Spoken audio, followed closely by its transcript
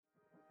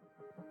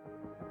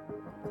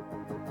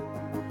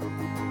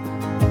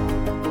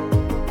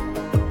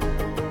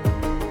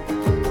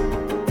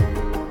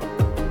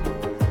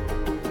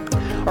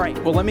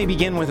Well, let me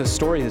begin with a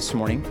story this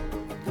morning.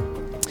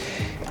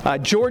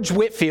 George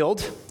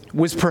Whitefield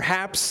was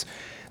perhaps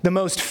the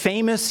most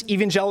famous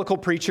evangelical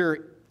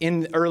preacher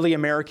in early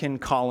American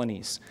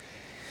colonies.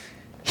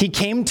 He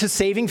came to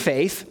saving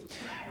faith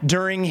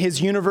during his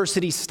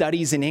university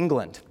studies in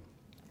England.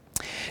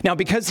 Now,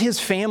 because his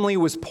family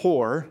was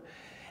poor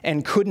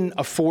and couldn't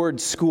afford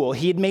school,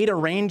 he had made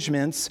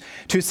arrangements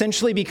to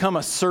essentially become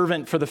a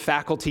servant for the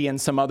faculty and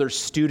some other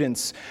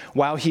students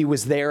while he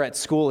was there at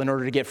school in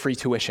order to get free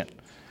tuition.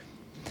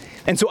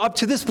 And so up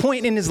to this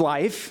point in his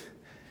life,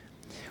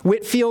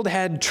 Whitefield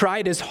had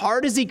tried as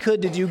hard as he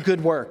could to do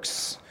good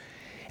works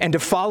and to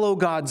follow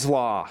God's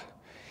law.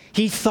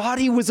 He thought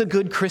he was a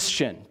good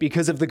Christian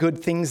because of the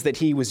good things that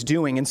he was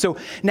doing. And so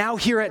now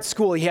here at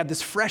school, he had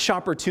this fresh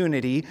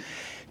opportunity.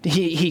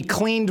 He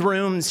cleaned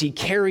rooms, he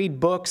carried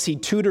books, he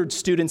tutored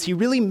students. He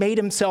really made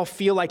himself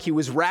feel like he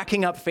was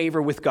racking up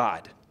favor with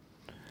God.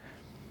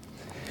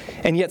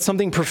 And yet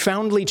something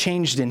profoundly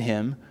changed in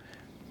him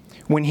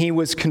when he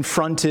was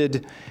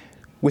confronted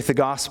with the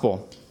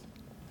gospel.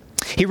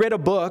 He read a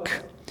book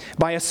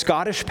by a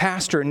Scottish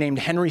pastor named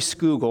Henry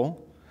Scougal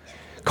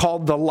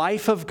called The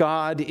Life of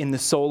God in the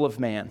Soul of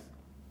Man.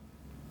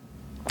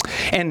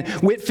 And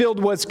Whitefield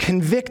was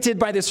convicted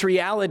by this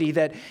reality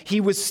that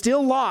he was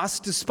still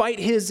lost despite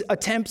his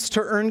attempts to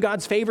earn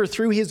God's favor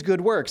through his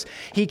good works.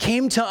 He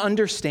came to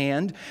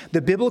understand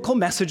the biblical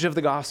message of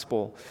the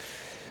gospel.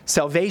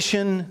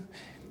 Salvation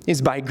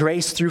is by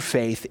grace through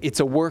faith.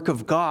 It's a work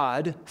of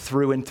God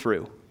through and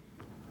through.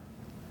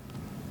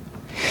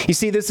 You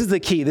see, this is the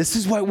key. This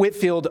is what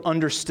Whitefield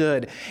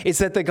understood. It's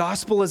that the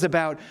gospel is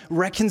about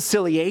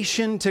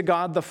reconciliation to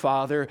God the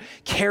Father,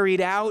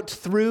 carried out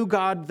through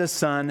God the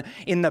Son,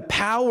 in the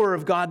power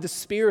of God the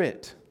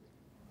Spirit.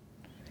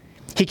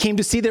 He came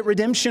to see that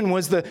redemption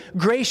was the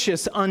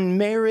gracious,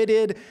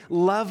 unmerited,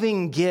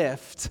 loving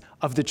gift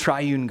of the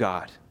Triune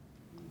God.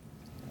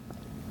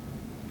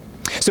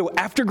 So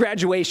after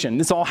graduation,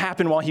 this all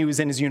happened while he was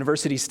in his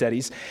university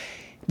studies,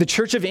 the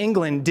Church of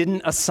England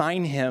didn't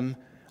assign him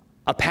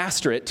a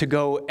pastorate to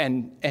go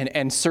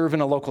and serve in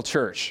a local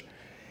church.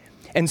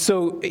 And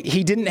so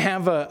he didn't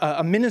have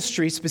a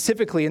ministry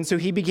specifically, and so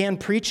he began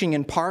preaching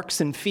in parks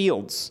and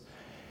fields.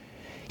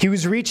 He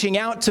was reaching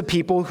out to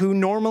people who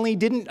normally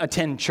didn't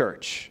attend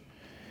church.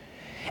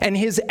 And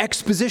his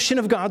exposition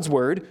of God's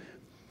word,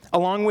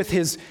 along with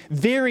his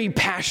very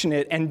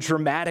passionate and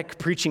dramatic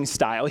preaching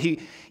style.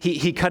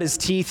 He cut his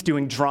teeth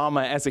doing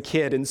drama as a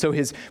kid, and so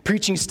his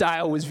preaching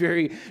style was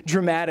very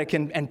dramatic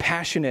and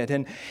passionate.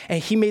 And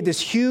he made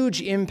this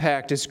huge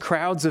impact as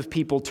crowds of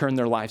people turned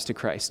their lives to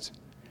Christ.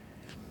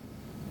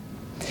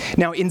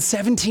 Now, in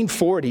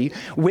 1740,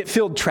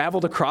 Whitefield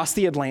traveled across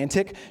the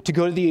Atlantic to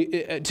go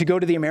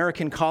to the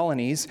American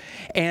colonies,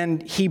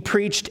 and he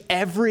preached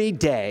every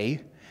day,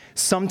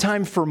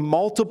 sometime for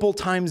multiple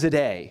times a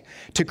day,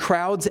 to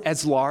crowds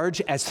as large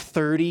as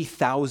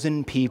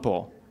 30,000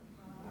 people.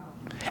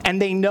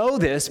 And they know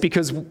this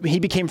because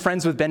he became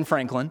friends with Ben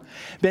Franklin.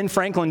 Ben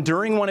Franklin,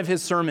 during one of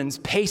his sermons,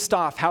 paced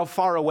off, how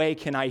far away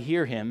can I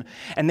hear him?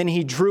 And then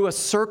he drew a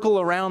circle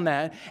around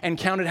that and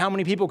counted how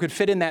many people could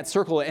fit in that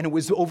circle, and it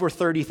was over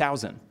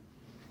 30,000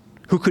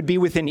 who could be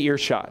within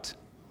earshot.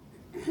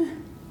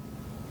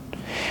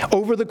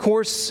 Over the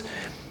course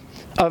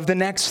of the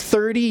next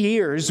 30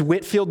 years,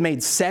 Whitefield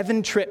made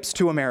 7 trips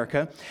to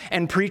America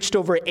and preached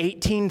over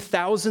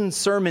 18,000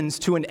 sermons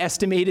to an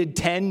estimated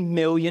 10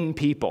 million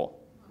people.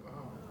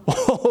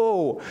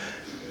 Oh!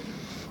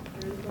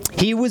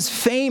 He was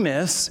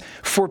famous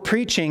for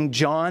preaching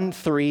John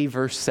 3,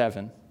 verse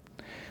 7,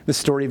 the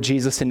story of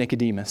Jesus and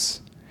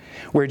Nicodemus,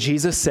 where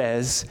Jesus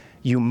says,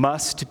 "You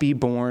must be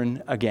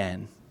born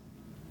again."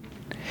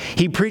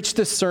 He preached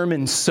this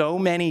sermon so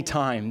many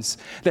times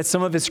that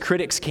some of his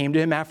critics came to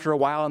him after a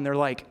while and they're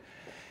like,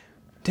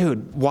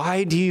 "Dude,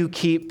 why do you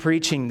keep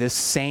preaching this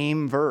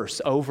same verse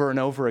over and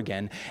over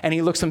again?" And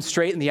he looks him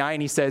straight in the eye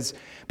and he says,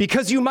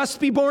 "Because you must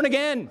be born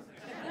again."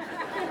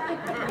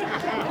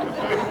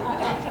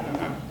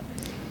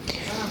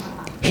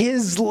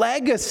 His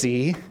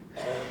legacy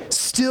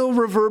still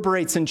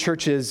reverberates in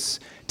churches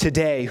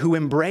today who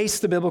embrace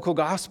the biblical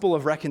gospel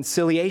of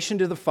reconciliation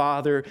to the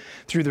Father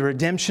through the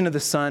redemption of the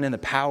Son and the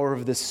power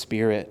of the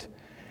Spirit.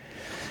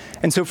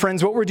 And so,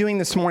 friends, what we're doing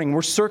this morning,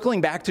 we're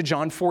circling back to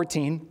John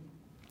 14,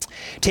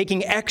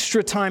 taking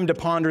extra time to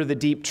ponder the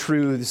deep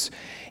truths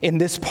in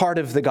this part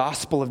of the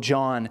Gospel of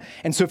John.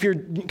 And so if you're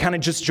kind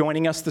of just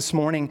joining us this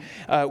morning,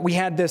 we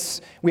had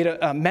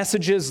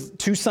messages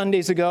 2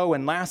 Sundays ago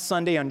and last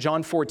Sunday on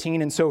John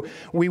 14. And so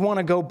we want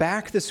to go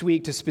back this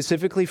week to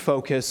specifically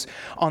focus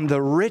on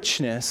the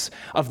richness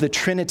of the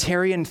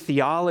Trinitarian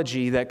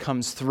theology that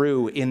comes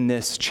through in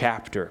this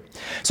chapter.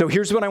 So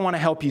here's what I want to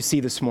help you see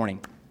this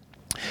morning.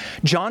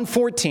 John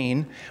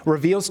 14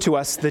 reveals to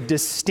us the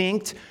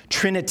distinct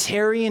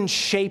Trinitarian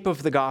shape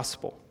of the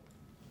gospel.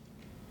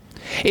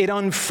 It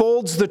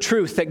unfolds the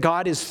truth that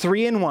God is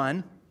 3 in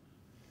 1.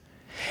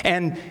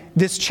 And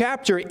this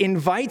chapter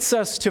invites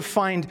us to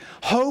find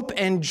hope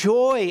and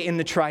joy in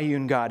the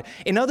Triune God.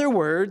 In other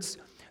words,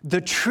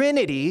 the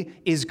Trinity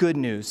is good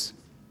news.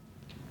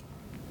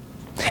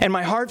 And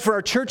my heart for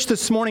our church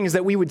this morning is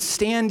that we would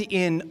stand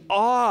in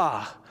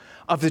awe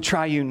of the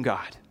Triune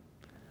God.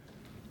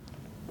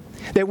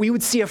 That we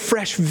would see a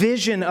fresh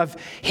vision of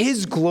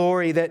His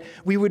glory, that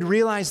we would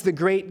realize the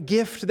great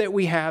gift that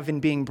we have in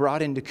being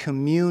brought into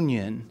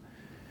communion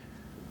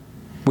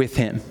with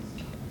Him.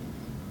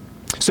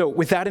 So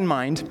with that in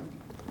mind,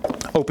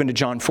 open to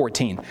John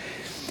 14.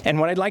 And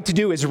what I'd like to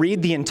do is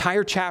read the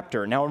entire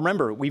chapter. Now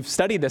remember, we've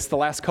studied this the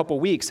last couple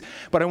weeks,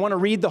 but I want to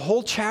read the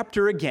whole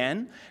chapter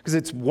again, because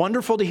it's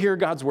wonderful to hear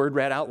God's word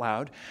read out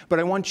loud, but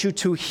I want you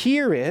to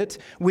hear it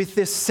with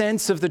this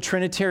sense of the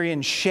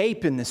Trinitarian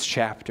shape in this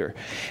chapter.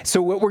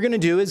 So what we're going to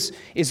do is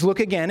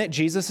look again at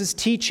Jesus'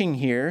 teaching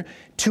here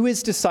to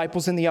His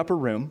disciples in the upper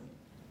room.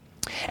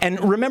 And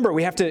remember,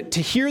 we have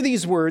to hear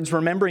these words,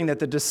 remembering that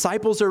the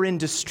disciples are in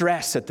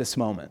distress at this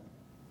moment.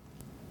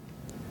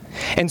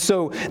 And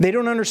so they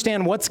don't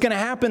understand what's going to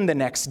happen the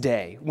next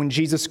day when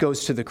Jesus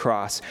goes to the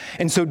cross.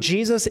 And so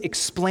Jesus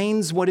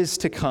explains what is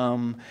to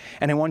come.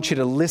 And I want you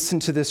to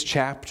listen to this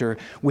chapter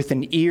with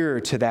an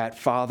ear to that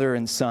Father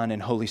and Son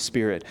and Holy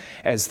Spirit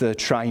as the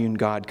Triune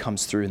God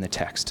comes through in the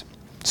text.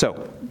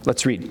 So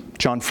let's read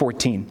John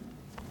 14.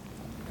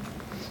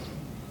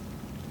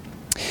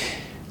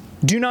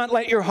 Do not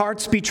let your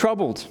hearts be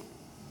troubled.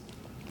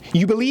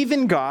 You believe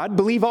in God,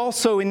 believe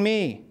also in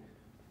me.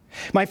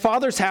 My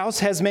Father's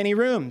house has many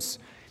rooms.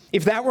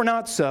 If that were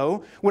not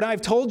so, would I have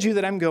told you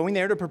that I'm going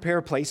there to prepare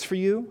a place for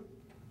you?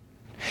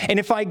 And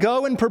if I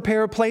go and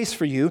prepare a place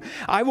for you,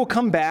 I will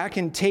come back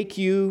and take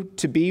you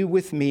to be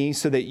with me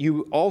so that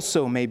you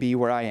also may be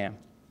where I am.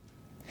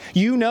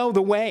 You know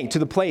the way to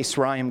the place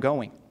where I am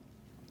going.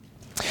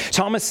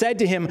 Thomas said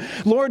to him,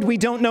 Lord, we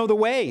don't know the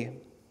way.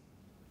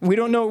 We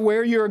don't know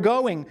where you're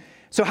going,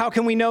 so how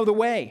can we know the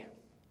way?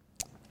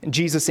 And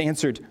Jesus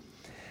answered,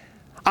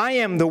 I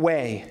am the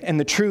way and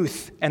the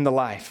truth and the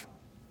life.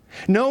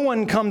 No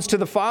one comes to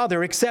the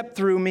Father except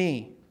through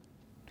me.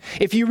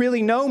 If you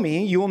really know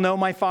me, you will know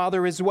my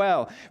Father as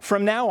well.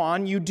 From now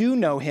on, you do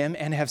know him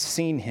and have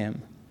seen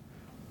him.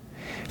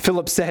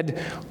 Philip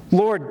said,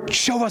 Lord,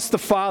 show us the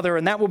Father,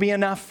 and that will be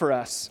enough for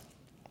us.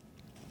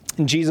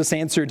 And Jesus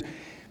answered,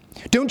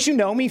 don't you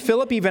know me,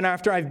 Philip, even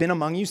after I've been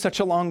among you such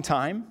a long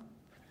time?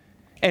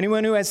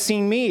 Anyone who has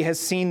seen me has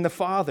seen the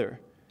Father.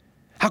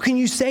 How can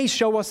you say,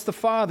 show us the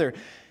Father?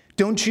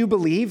 Don't you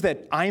believe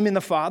that I am in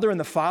the Father and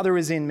the Father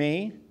is in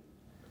me?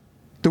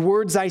 The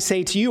words I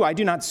say to you, I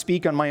do not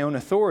speak on my own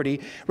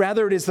authority.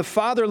 Rather, it is the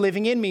Father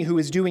living in me who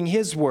is doing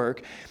his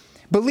work.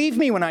 Believe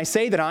me when I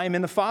say that I am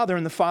in the Father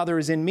and the Father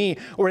is in me,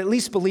 or at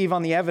least believe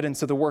on the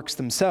evidence of the works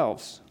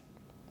themselves.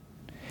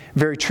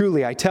 Very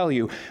truly, I tell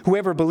you,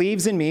 whoever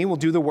believes in me will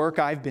do the work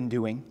I've been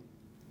doing.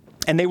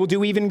 And they will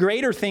do even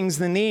greater things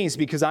than these,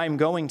 because I am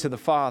going to the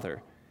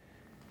Father.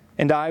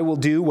 And I will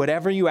do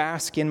whatever you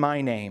ask in my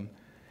name,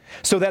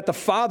 so that the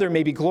Father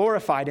may be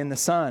glorified in the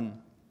Son.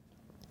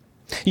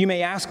 You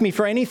may ask me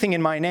for anything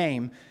in my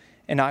name,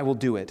 and I will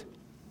do it.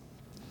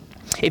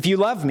 If you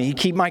love me,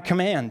 keep my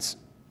commands.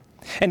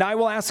 And I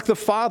will ask the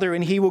Father,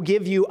 and he will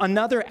give you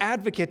another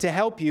advocate to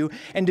help you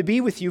and to be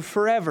with you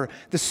forever,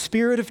 the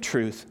Spirit of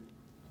truth.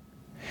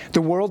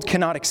 The world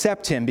cannot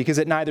accept him because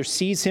it neither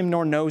sees him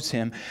nor knows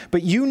him.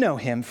 But you know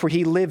him, for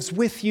he lives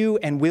with you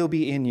and will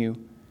be in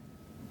you.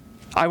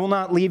 I will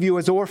not leave you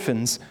as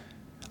orphans.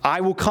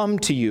 I will come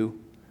to you.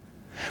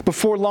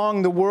 Before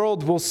long, the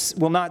world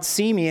will not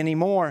see me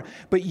anymore,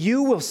 but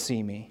you will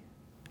see me.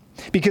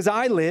 Because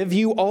I live,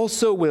 you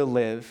also will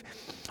live.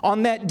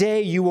 On that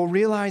day, you will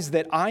realize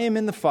that I am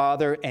in the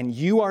Father, and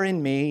you are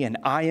in me, and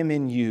I am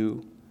in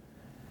you.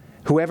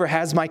 Whoever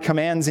has my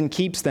commands and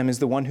keeps them is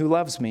the one who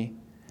loves me.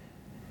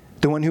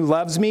 The one who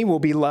loves me will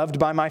be loved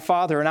by my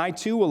Father, and I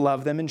too will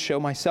love them and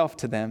show myself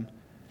to them.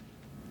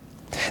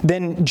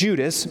 Then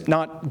Judas,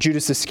 not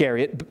Judas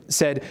Iscariot,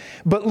 said,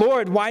 But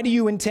Lord, why do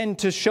you intend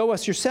to show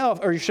us yourself,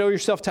 or show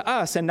yourself to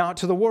us and not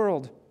to the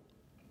world?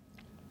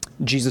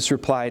 Jesus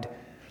replied,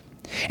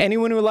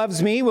 Anyone who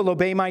loves me will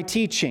obey my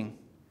teaching.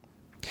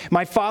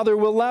 My Father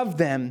will love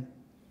them,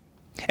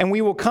 and we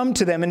will come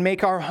to them and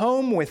make our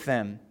home with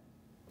them.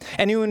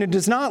 Anyone who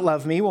does not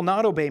love me will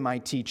not obey my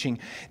teaching.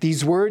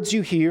 These words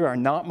you hear are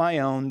not my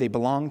own. They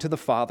belong to the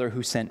Father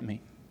who sent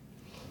me.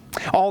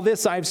 All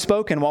this I have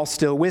spoken while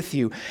still with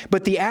you.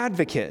 But the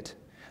Advocate,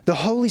 the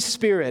Holy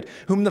Spirit,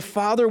 whom the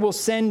Father will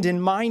send in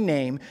my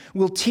name,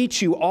 will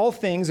teach you all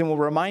things and will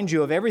remind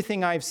you of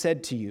everything I have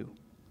said to you.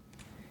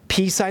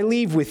 Peace I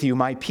leave with you,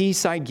 my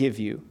peace I give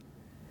you.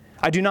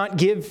 I do not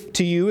give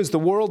to you as the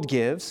world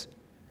gives.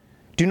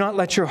 Do not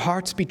let your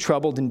hearts be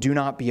troubled and do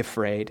not be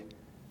afraid.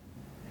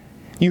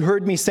 You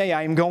heard me say,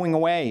 I am going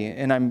away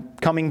and I'm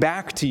coming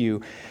back to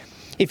you.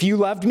 If you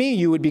loved me,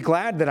 you would be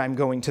glad that I'm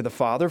going to the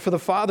Father, for the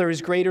Father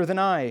is greater than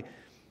I.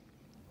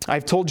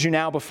 I've told you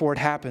now before it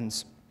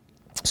happens,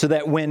 so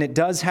that when it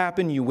does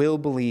happen, you will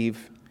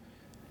believe.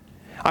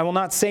 I will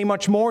not say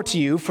much more to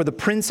you, for the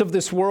prince of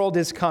this world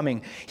is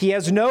coming. He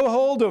has no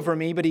hold over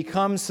me, but he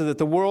comes so that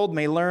the world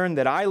may learn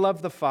that I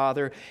love the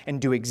Father and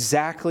do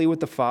exactly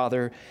what the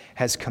Father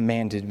has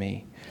commanded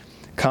me.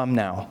 Come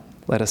now,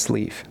 let us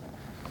leave.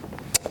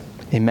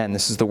 Amen.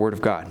 This is the word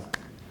of God.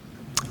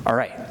 All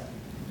right.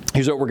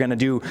 Here's what we're going to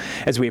do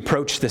as we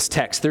approach this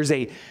text. There's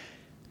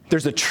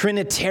a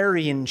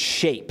Trinitarian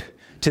shape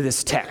to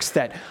this text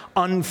that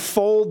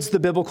unfolds the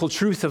biblical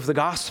truth of the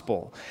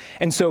gospel.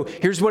 And so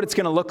here's what it's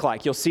going to look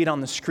like. You'll see it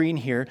on the screen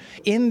here.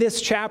 In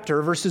this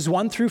chapter, verses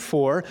 1 through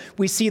 4,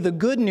 we see the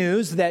good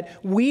news that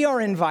we are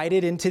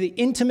invited into the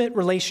intimate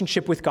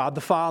relationship with God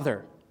the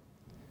Father.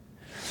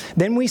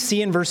 Then we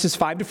see in verses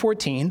 5 to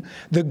 14,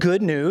 the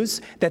good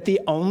news that the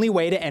only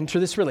way to enter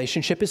this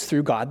relationship is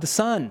through God the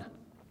Son.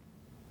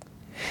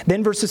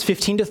 Then verses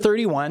 15 to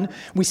 31,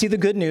 we see the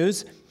good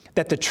news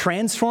that the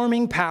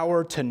transforming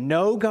power to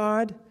know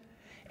God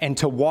and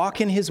to walk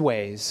in His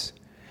ways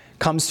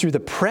comes through the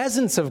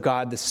presence of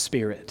God the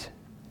Spirit.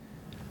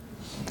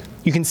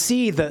 You can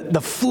see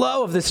the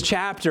flow of this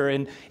chapter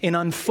in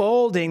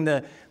unfolding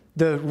the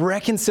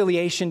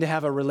reconciliation to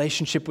have a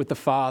relationship with the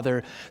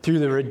Father through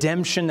the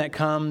redemption that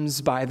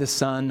comes by the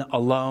Son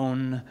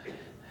alone,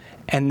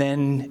 and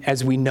then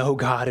as we know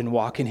God and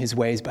walk in His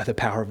ways by the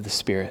power of the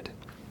Spirit.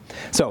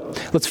 So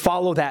let's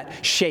follow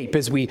that shape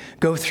as we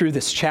go through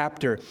this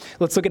chapter.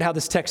 Let's look at how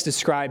this text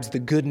describes the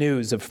good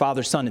news of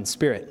Father, Son, and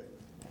Spirit.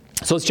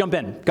 So let's jump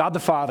in. God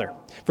the Father,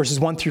 verses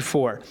 1 through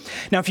 4.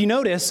 Now, if you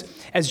notice,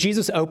 as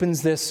Jesus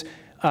opens this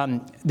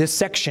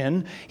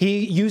section,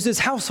 He uses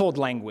household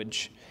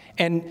language.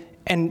 And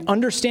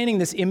understanding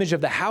this image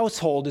of the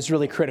household is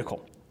really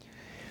critical.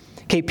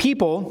 Okay,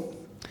 people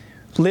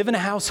live in a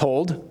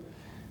household,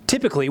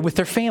 typically with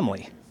their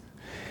family.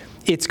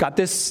 It's got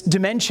this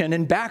dimension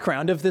and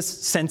background of this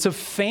sense of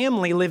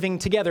family living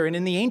together. And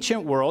in the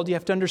ancient world, you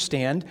have to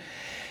understand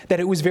that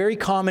it was very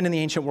common in the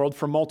ancient world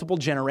for multiple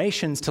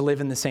generations to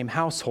live in the same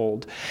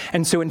household.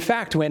 And so, in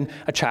fact, when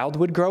a child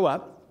would grow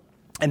up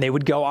and they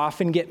would go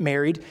off and get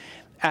married,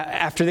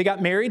 after they got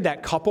married,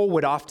 that couple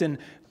would often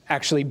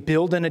actually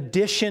build an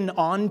addition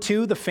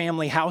onto the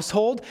family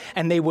household,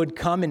 and they would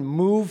come and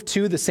move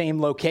to the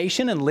same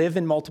location and live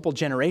in multiple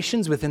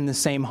generations within the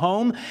same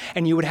home,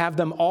 and you would have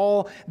them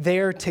all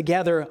there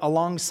together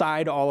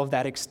alongside all of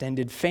that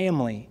extended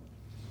family.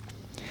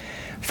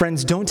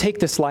 Friends, don't take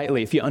this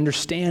lightly if you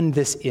understand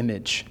this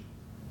image.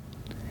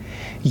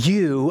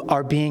 You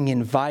are being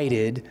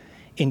invited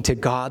into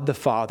God the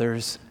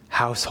Father's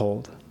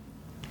household.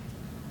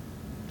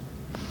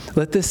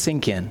 Let this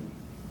sink in.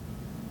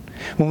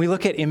 When we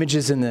look at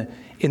images in the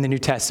New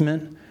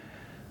Testament,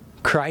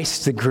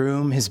 Christ, the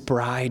groom, His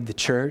bride, the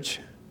church,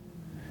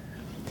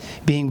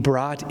 being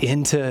brought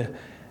into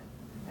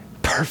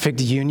perfect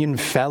union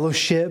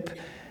fellowship,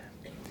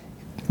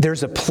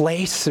 there's a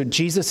place that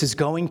Jesus is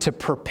going to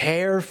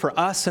prepare for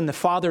us in the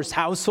Father's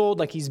household,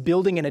 like He's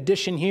building an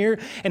addition here,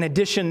 an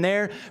addition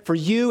there, for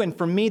you and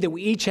for me, that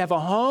we each have a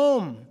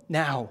home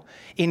now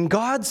in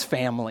God's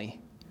family,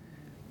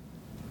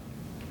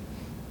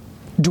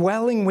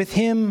 dwelling with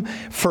Him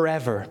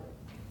forever.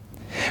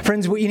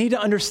 Friends, what you need to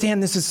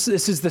understand, this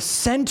is the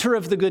center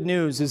of the good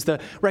news, is the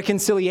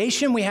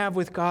reconciliation we have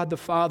with God the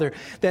Father,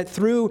 that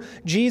through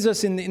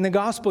Jesus in the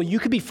gospel, you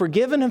could be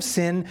forgiven of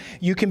sin,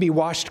 you can be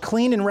washed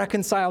clean and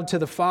reconciled to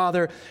the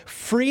Father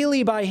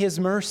freely by His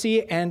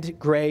mercy and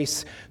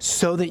grace,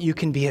 so that you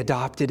can be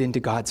adopted into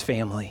God's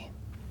family.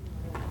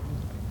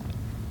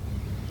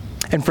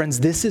 And friends,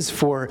 this is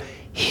for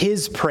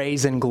His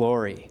praise and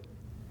glory.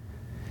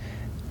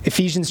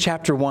 Ephesians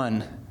chapter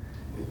 1,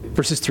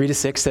 verses 3 to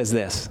 6 says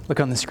this. Look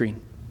on the screen.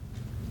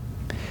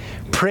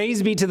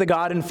 Praise be to the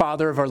God and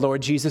Father of our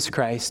Lord Jesus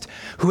Christ,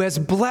 who has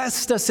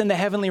blessed us in the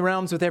heavenly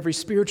realms with every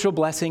spiritual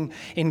blessing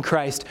in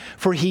Christ.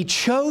 For He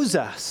chose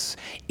us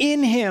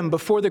in Him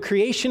before the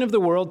creation of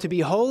the world to be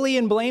holy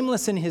and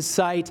blameless in His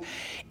sight.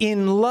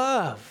 In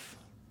love,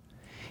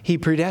 He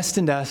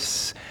predestined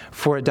us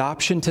for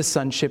adoption to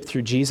sonship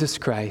through Jesus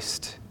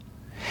Christ,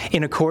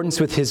 in accordance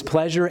with His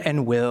pleasure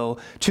and will,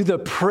 to the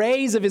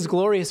praise of His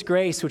glorious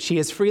grace, which He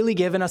has freely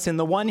given us in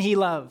the one He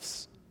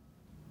loves.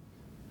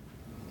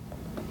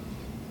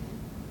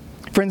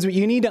 Friends, what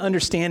you need to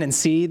understand and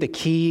see, the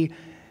key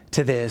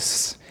to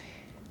this,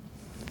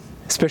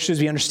 especially as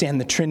we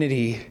understand the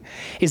Trinity,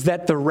 is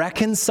that the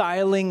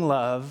reconciling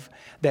love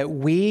that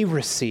we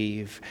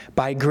receive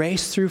by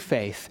grace through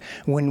faith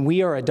when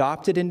we are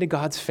adopted into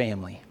God's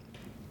family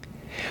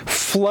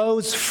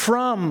flows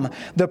from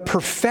the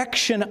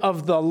perfection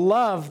of the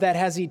love that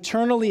has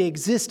eternally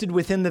existed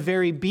within the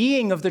very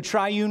being of the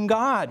Triune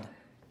God.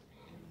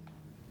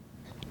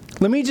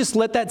 Let me just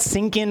let that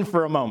sink in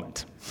for a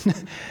moment.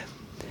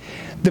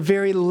 The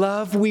very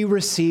love we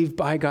receive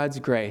by God's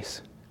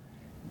grace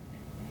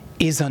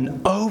is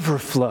an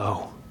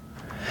overflow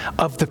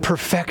of the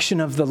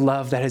perfection of the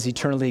love that has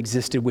eternally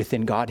existed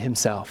within God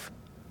Himself.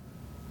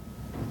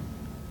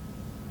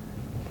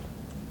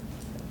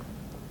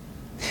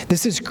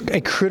 This is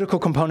a critical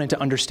component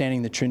to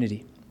understanding the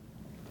Trinity.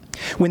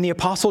 When the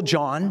Apostle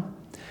John,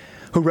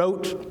 who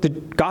wrote the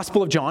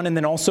Gospel of John and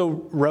then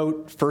also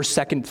wrote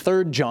 1st, 2nd,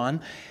 3rd John,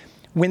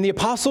 when the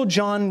Apostle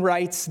John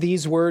writes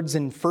these words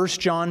in 1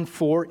 John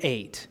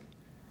 4:8,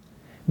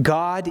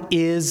 God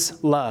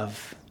is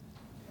love.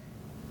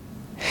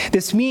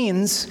 This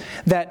means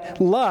that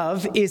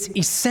love is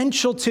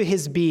essential to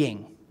his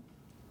being.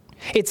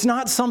 It's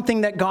not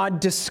something that God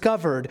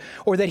discovered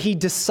or that he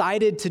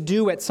decided to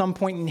do at some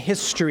point in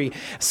history,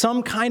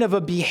 some kind of a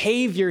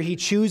behavior he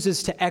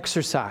chooses to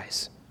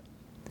exercise.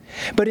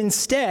 But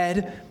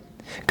instead,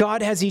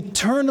 God has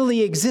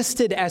eternally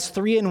existed as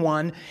three in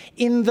one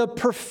in the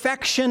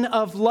perfection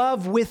of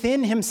love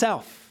within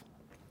himself.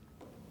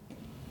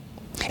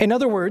 In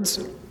other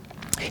words,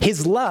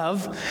 his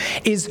love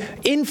is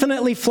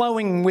infinitely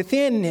flowing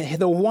within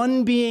the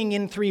one being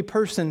in three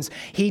persons.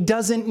 He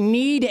doesn't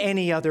need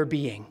any other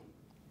being.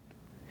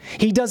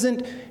 He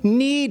doesn't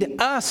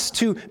need us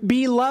to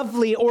be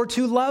lovely or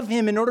to love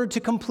him in order to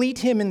complete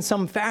him in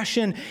some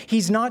fashion.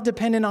 He's not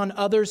dependent on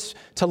others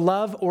to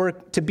love or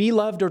to be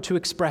loved or to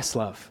express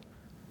love.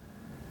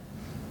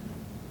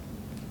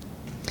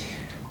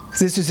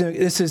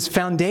 This is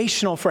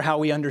foundational for how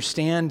we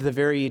understand the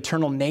very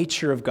eternal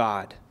nature of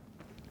God.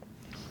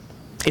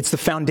 It's the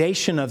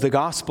foundation of the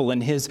gospel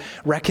and his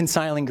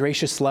reconciling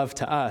gracious love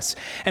to us.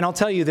 And I'll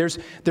tell you, there's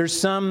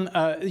some,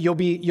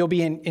 you'll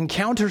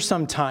encounter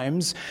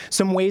sometimes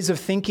some ways of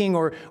thinking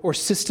or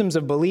systems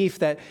of belief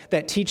that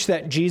teach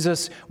that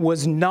Jesus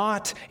was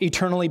not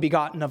eternally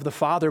begotten of the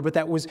Father, but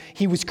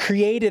he was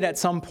created at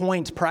some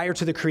point prior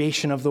to the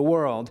creation of the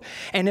world.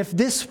 And if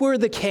this were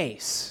the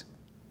case,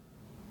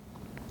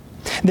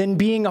 then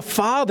being a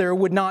father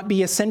would not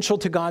be essential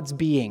to God's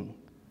being.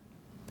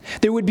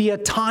 There would be a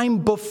time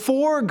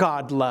before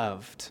God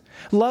loved.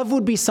 Love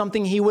would be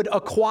something he would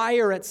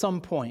acquire at some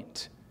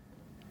point.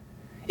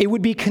 It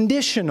would be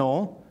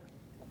conditional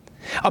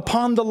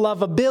upon the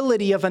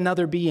lovability of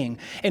another being.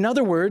 In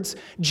other words,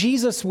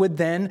 Jesus would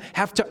then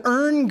have to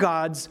earn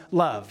God's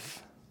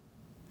love.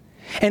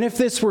 And if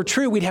this were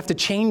true, we'd have to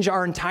change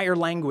our entire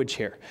language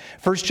here.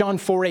 1 John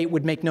 4:8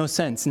 would make no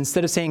sense.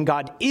 Instead of saying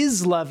God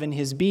is love in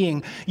his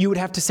being, you would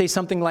have to say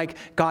something like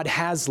God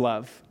has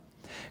love.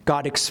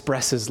 God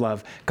expresses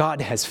love. God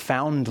has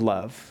found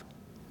love.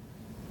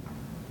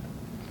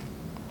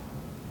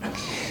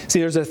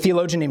 See, there's a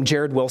theologian named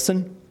Jared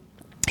Wilson.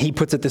 He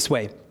puts it this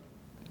way.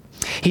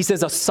 He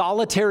says, a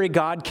solitary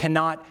God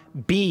cannot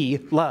be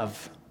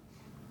love.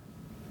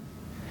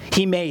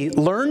 He may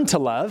learn to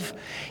love,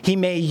 he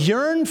may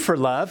yearn for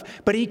love,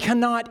 but he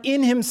cannot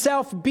in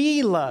himself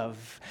be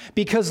love,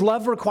 because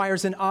love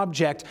requires an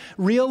object.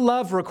 Real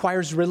love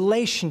requires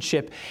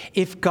relationship.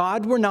 If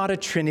God were not a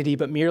Trinity,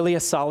 but merely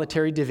a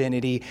solitary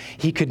divinity,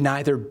 he could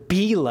neither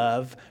be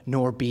love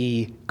nor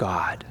be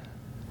God.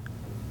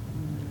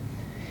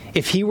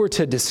 If he were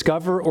to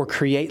discover or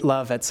create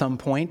love at some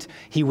point,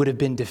 he would have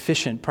been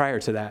deficient prior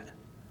to that.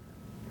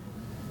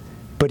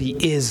 But he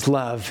is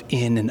love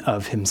in and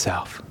of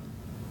himself.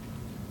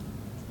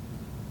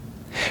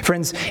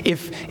 Friends,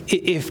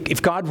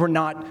 if God were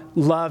not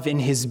love in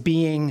his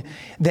being,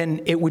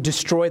 then it would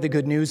destroy the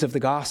good news of the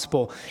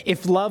gospel.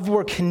 If love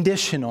were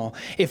conditional,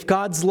 if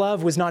God's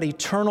love was not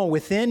eternal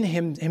within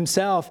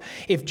himself,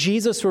 if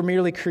Jesus were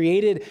merely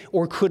created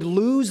or could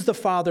lose the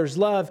Father's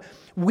love,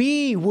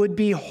 we would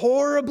be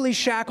horribly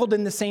shackled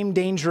in the same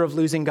danger of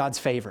losing God's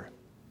favor.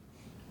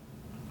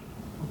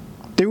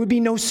 There would be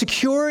no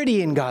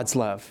security in God's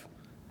love.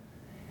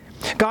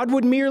 God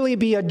would merely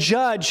be a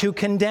judge who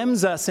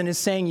condemns us and is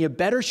saying, you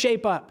better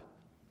shape up.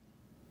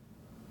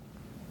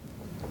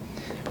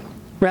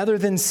 Rather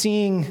than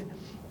seeing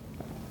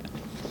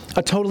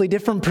a totally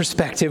different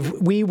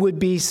perspective, we would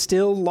be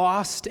still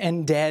lost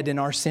and dead in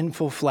our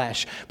sinful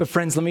flesh. But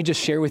friends, let me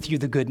just share with you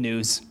the good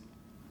news.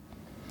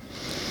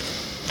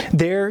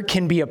 There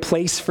can be a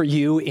place for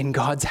you in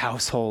God's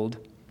household,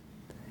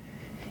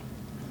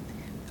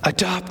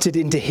 adopted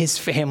into his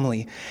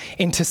family,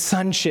 into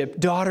sonship,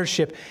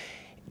 daughtership,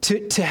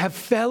 to have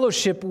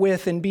fellowship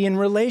with and be in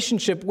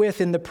relationship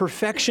with in the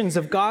perfections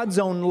of God's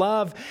own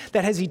love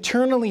that has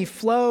eternally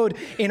flowed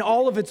in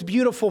all of its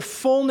beautiful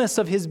fullness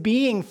of his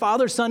being,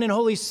 Father, Son, and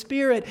Holy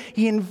Spirit.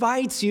 He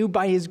invites you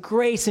by his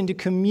grace into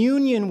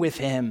communion with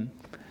him.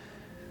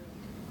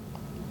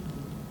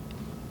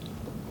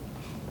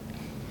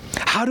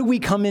 How do we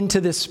come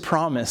into this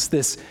promise,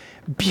 this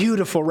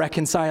beautiful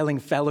reconciling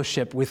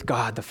fellowship with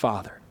God the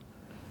Father?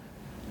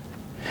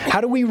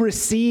 How do we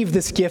receive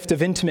this gift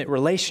of intimate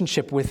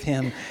relationship with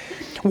him?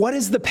 What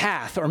is the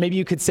path? Or maybe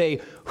you could say,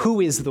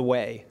 who is the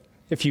way?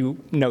 If you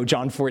know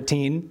John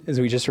 14, as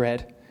we just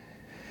read.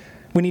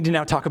 We need to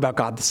now talk about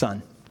God the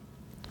Son.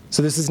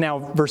 So this is now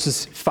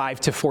verses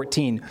 5 to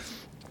 14.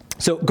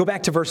 So go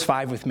back to verse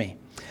 5 with me.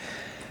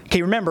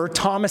 Okay, remember,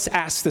 Thomas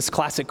asks this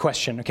classic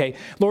question, okay?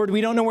 Lord,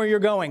 we don't know where you're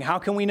going. How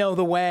can we know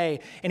the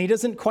way? And he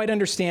doesn't quite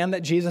understand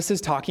that Jesus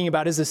is talking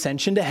about his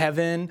ascension to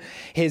heaven,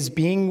 his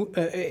being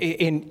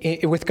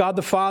with God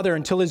the Father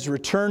until his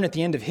return at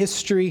the end of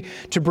history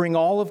to bring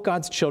all of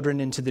God's children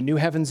into the new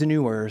heavens and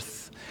new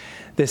earth.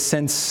 This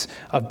sense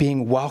of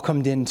being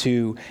welcomed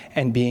into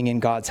and being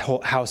in God's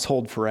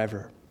household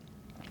forever.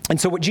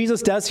 And so what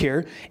Jesus does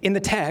here in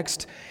the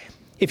text,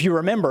 if you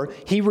remember,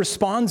 he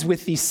responds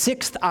with the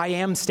sixth I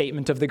am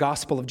statement of the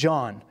Gospel of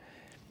John.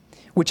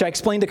 which I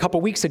explained a couple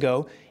weeks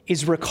ago,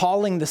 is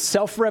recalling the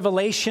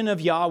self-revelation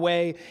of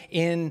Yahweh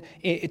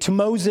to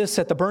Moses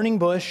at the burning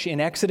bush in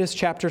Exodus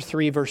chapter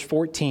 3, verse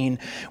 14,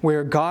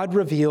 where God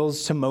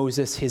reveals to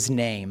Moses his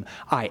name,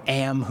 I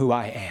am who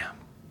I am.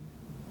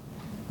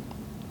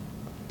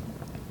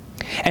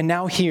 And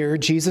now here,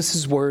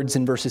 Jesus' words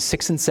in verses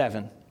 6 and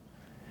 7,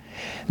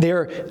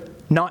 they're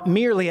not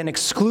merely an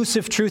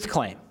exclusive truth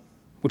claim,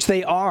 which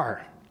they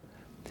are,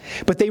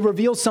 but they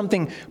reveal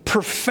something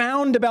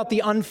profound about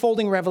the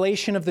unfolding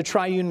revelation of the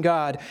Triune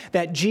God,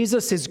 that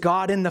Jesus is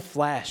God in the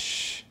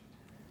flesh.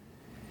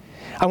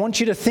 I want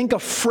you to think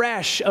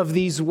afresh of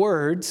these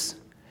words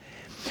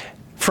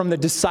from the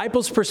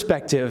disciples'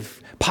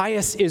 perspective,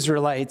 pious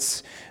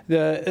Israelites,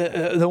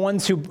 the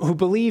ones who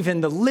believe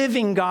in the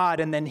living God,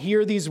 and then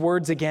hear these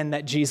words again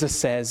that Jesus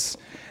says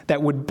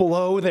that would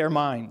blow their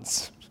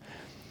minds.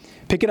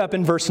 Pick it up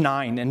in verse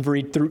 9 and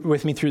read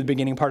with me through the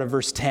beginning part of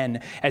verse 10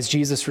 as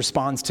Jesus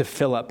responds to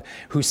Philip,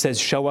 who says,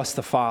 show us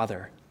the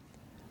Father.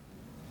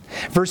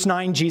 Verse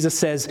 9, Jesus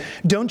says,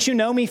 don't you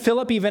know me,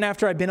 Philip, even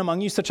after I've been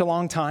among you such a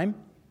long time?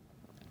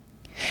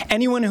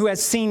 Anyone who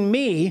has seen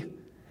me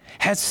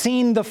has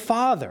seen the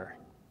Father.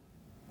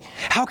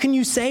 How can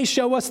you say,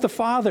 show us the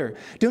Father?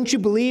 Don't you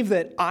believe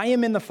that I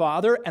am in the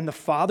Father and the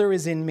Father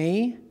is in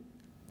me?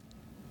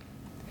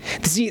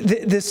 See,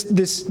 this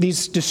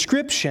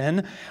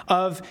description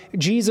of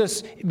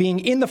Jesus being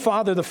in the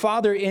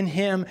Father in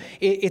him,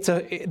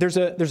 there's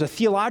a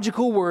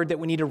theological word that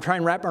we need to try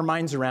and wrap our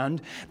minds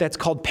around that's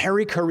called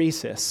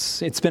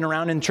perichoresis. It's been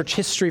around in church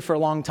history for a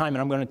long time,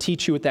 and I'm going to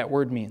teach you what that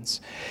word means.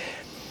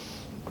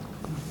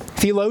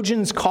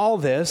 Theologians call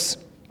this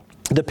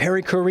the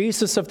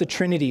perichoresis of the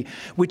Trinity,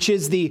 which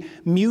is the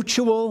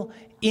mutual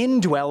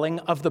indwelling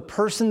of the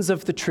persons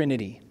of the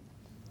Trinity.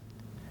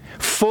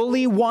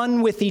 Fully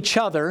one with each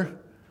other,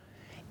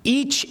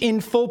 each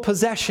in full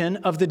possession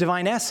of the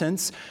divine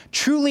essence,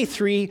 truly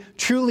three,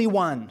 truly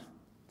one.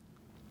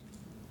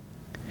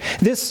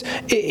 This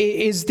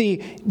is the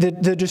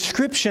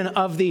description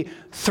of the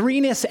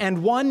threeness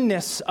and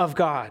oneness of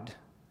God,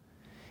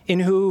 in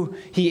who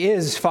he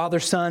is, Father,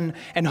 Son,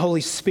 and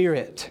Holy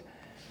Spirit.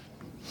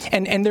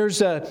 And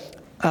there's a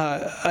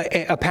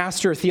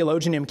pastor, a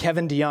theologian named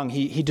Kevin DeYoung.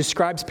 He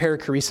describes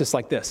perichoresis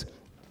like this.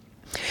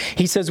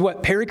 He says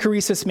what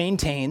perichoresis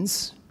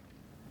maintains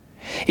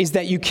is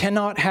that you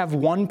cannot have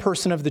one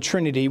person of the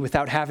Trinity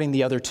without having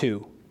the other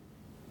two.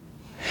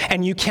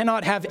 And you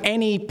cannot have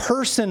any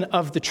person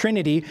of the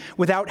Trinity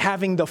without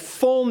having the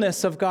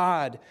fullness of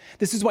God.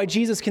 This is why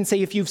Jesus can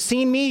say, if you've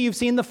seen me, you've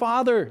seen the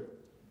Father.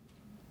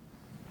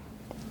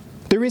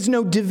 There is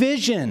no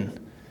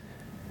division.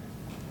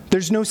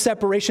 There's no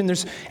separation.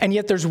 And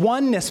yet there's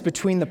oneness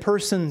between the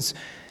persons.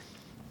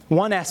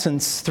 One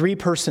essence, three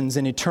persons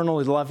in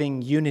eternally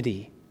loving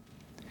unity.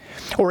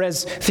 Or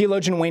as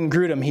theologian Wayne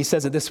Grudem, he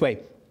says it this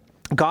way.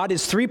 God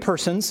is three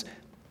persons.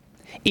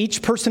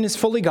 Each person is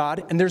fully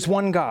God, and there's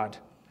one God.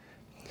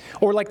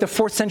 Or like the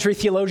 4th century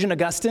theologian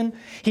Augustine,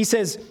 he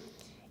says,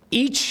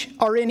 each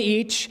are in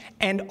each,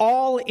 and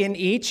all in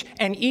each,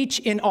 and each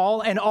in all,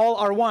 and all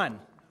are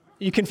one.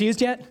 You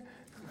confused yet?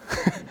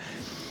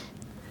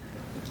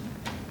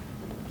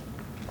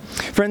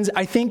 Friends,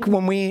 I think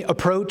when we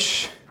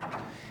approach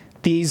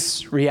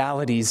these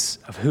realities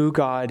of who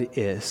God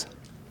is,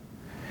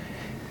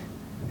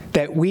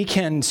 that we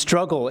can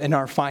struggle in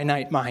our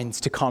finite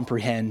minds to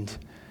comprehend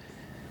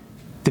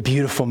the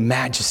beautiful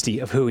majesty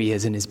of who he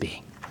is in his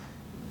being.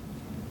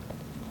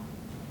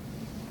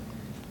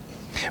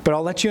 But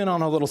I'll let you in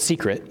on a little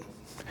secret.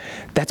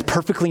 That's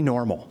perfectly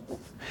normal,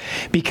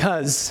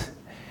 because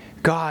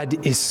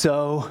God is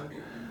so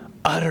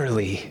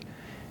utterly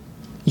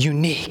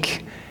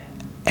unique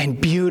and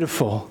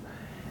beautiful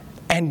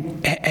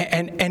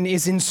and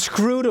is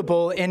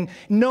inscrutable, and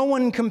no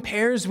one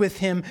compares with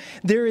him.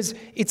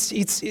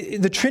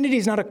 The Trinity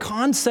is not a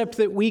concept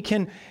that we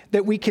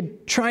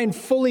could try and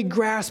fully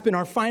grasp in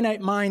our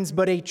finite minds,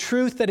 but a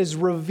truth that is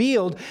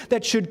revealed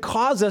that should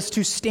cause us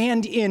to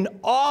stand in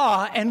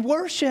awe and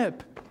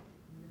worship.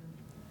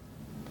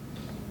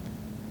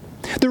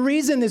 The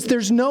reason is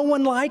there's no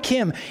one like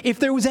him. If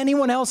there was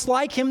anyone else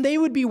like him, they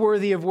would be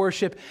worthy of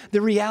worship.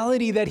 The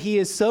reality that he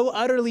is so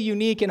utterly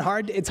unique and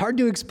it's hard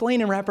to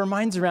explain and wrap our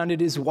minds around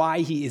it is why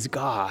he is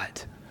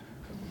God.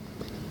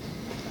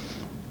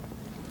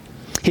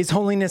 His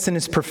holiness and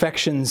his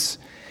perfections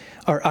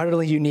are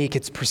utterly unique.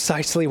 It's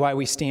precisely why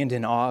we stand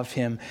in awe of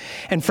him.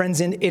 And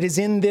friends, it is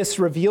in this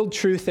revealed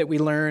truth that we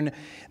learn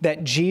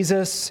that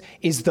Jesus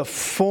is the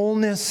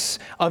fullness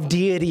of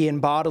deity in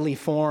bodily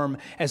form,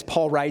 as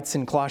Paul writes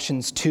in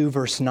Colossians 2,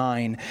 verse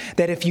 9.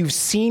 That if you've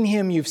seen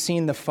him, you've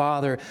seen the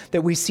Father.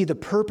 That we see the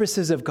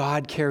purposes of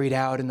God carried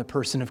out in the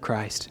person of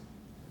Christ.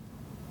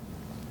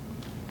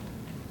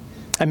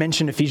 I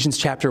mentioned Ephesians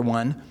chapter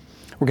 1.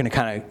 We're going to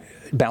kind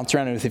of bounce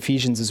around with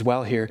Ephesians as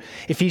well here.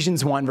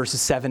 Ephesians 1, verses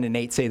 7 and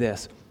 8 say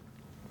this.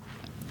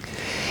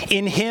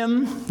 In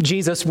him,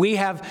 Jesus, we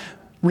have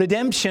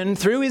redemption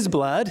through his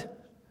blood,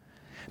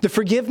 the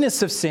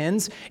forgiveness of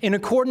sins, in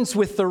accordance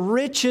with the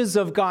riches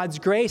of God's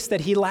grace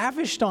that he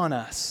lavished on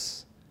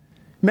us.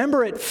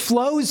 Remember, it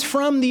flows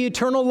from the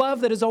eternal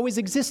love that has always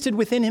existed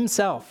within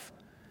himself.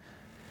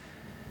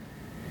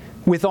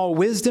 With all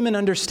wisdom and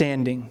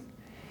understanding,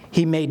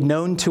 he made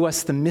known to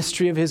us the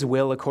mystery of his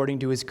will according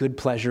to his good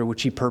pleasure,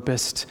 which he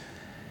purposed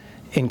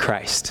in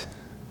Christ.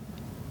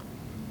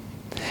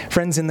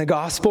 Friends, in the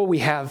gospel, we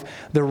have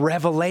the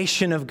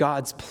revelation of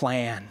God's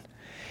plan.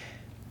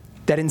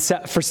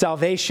 That for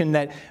salvation,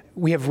 that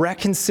we have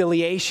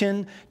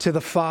reconciliation to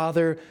the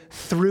Father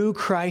through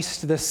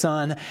Christ the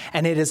Son,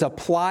 and it is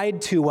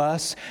applied to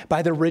us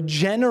by the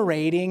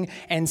regenerating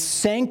and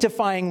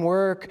sanctifying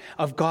work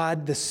of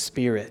God the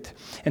Spirit.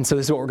 And so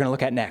this is what we're going to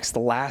look at next, the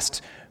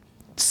last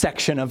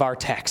section of our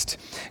text,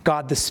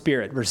 God the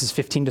Spirit, verses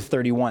 15 to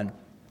 31.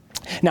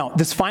 Now,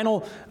 this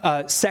final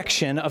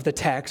section of the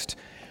text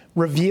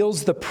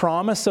reveals the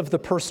promise of the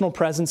personal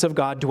presence of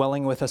God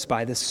dwelling with us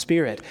by the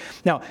Spirit.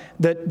 Now,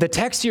 the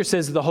text here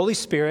says the Holy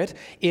Spirit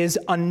is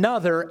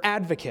another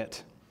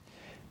advocate,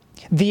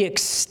 the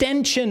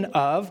extension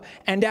of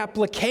and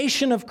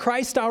application of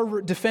Christ, our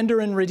defender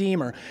and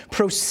redeemer,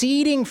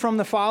 proceeding from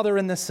the Father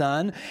and the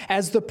Son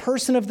as the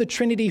person of the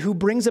Trinity who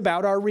brings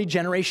about our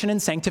regeneration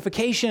and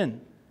sanctification.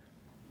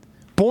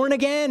 Born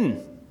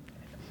again,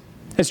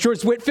 as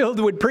George Whitefield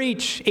would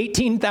preach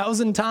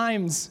 18,000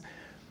 times.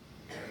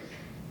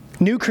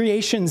 New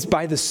creations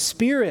by the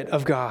Spirit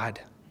of God.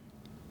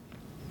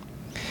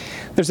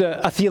 There's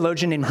a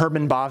theologian named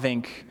Herman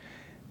Bavinck,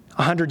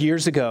 100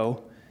 years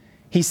ago.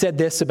 He said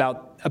this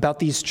about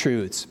these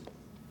truths.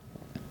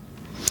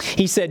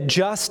 He said,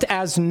 just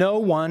as no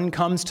one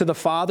comes to the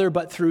Father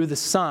but through the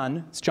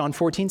Son, it's John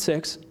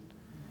 14:6,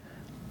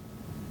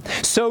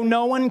 so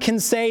no one can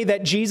say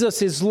that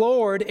Jesus is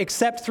Lord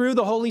except through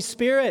the Holy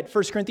Spirit,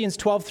 1 Corinthians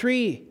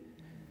 12:3.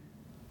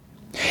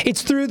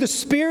 It's through the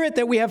Spirit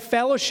that we have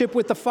fellowship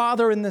with the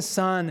Father and the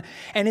Son,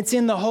 and it's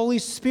in the Holy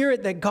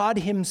Spirit that God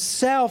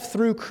himself,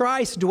 through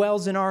Christ,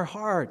 dwells in our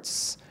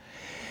hearts.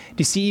 Do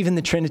you see even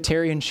the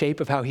Trinitarian shape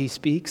of how he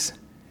speaks?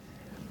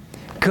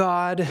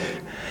 God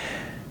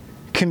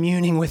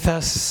communing with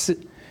us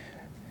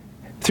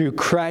through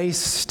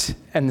Christ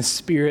and the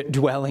Spirit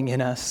dwelling in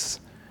us.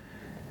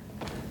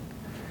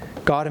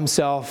 God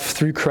himself,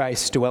 through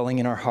Christ, dwelling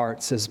in our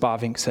hearts, as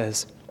Bavinck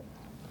says.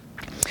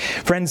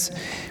 Friends,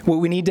 what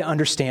we need to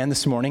understand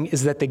this morning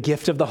is that the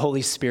gift of the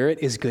Holy Spirit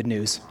is good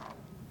news.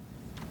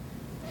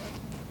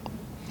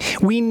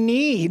 We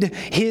need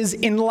his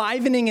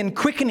enlivening and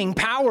quickening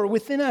power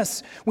within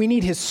us. We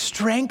need his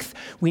strength.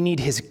 We need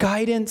his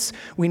guidance.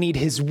 We need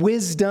his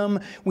wisdom.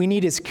 We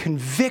need his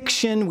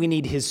conviction. We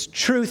need his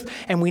truth.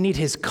 And we need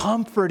his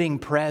comforting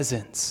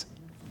presence.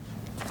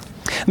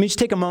 Let me just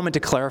take a moment to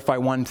clarify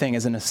one thing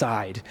as an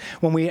aside.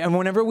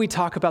 Whenever we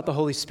talk about the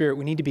Holy Spirit,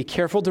 we need to be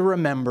careful to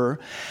remember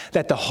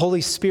that the Holy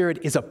Spirit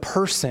is a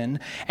person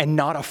and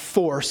not a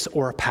force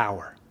or a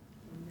power.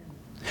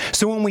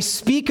 So when we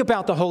speak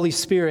about the Holy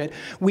Spirit,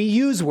 we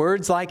use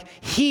words like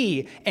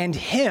he and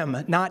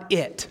him, not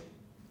it.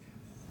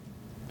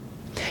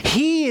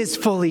 He is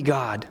fully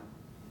God.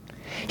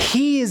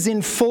 He is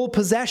in full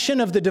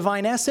possession of the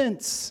divine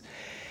essence.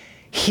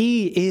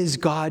 He is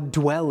God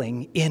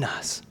dwelling in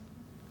us.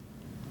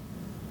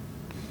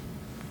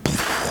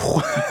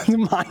 The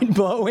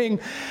mind-blowing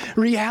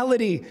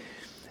reality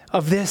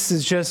of this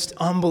is just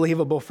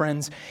unbelievable,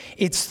 friends.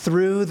 It's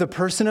through the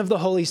person of the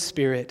Holy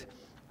Spirit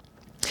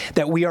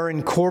that we are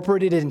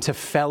incorporated into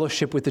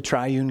fellowship with the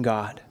Triune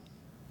God.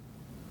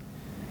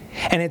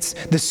 And it's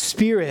the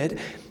Spirit,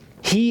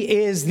 he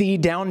is the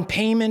down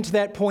payment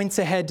that points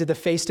ahead to the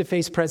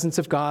face-to-face presence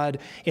of God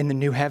in the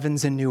new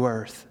heavens and new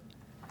earth.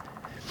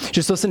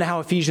 Just listen to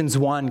how Ephesians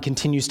 1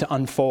 continues to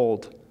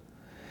unfold.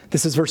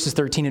 This is verses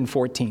 13 and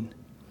 14.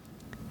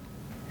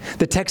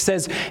 The text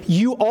says,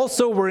 you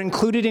also were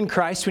included in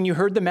Christ when you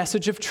heard the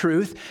message of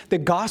truth, the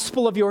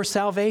gospel of your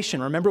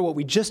salvation. Remember what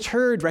we just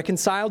heard,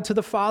 reconciled to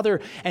the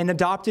Father and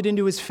adopted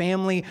into his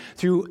family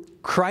through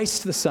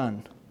Christ the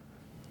Son.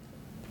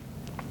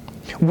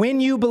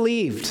 When you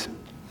believed,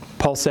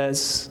 Paul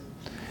says,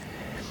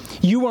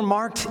 you were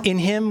marked in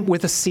him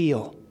with a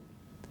seal,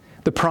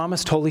 the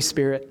promised Holy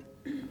Spirit,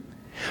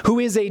 who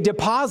is a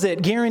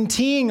deposit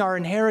guaranteeing our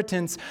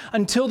inheritance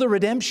until the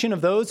redemption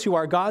of those who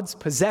are God's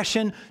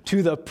possession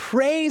to the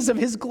praise of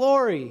his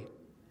glory.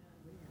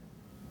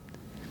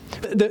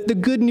 The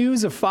good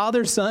news of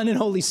Father, Son, and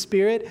Holy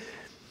Spirit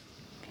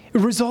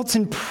results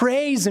in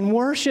praise and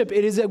worship.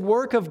 It is a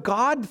work of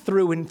God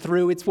through and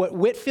through. It's what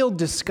Whitefield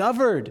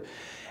discovered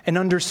and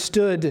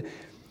understood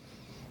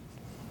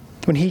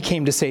when he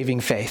came to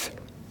saving faith.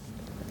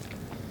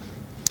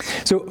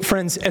 So,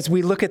 friends, as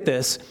we look at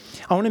this,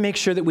 I want to make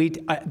sure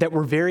that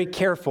we're very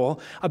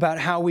careful about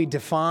how we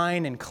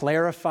define and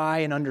clarify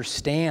and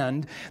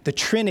understand the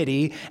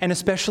Trinity, and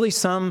especially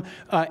some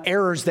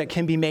errors that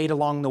can be made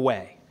along the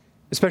way,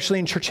 especially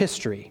in church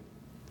history.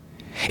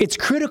 It's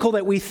critical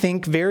that we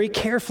think very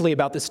carefully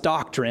about this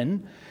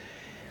doctrine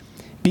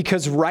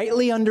because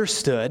rightly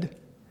understood,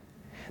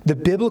 the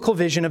biblical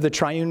vision of the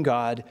Triune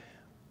God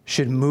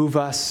should move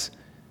us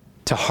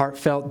to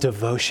heartfelt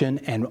devotion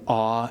and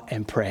awe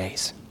and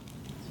praise.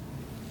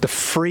 The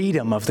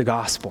freedom of the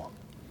gospel.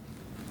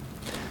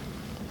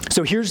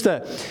 So here's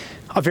a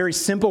very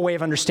simple way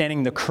of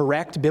understanding the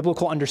correct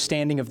biblical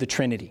understanding of the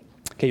Trinity.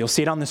 Okay, you'll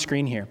see it on the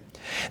screen here.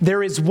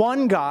 There is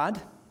one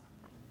God.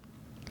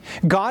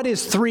 God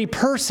is three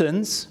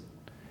persons.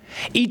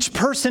 Each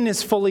person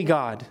is fully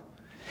God.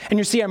 And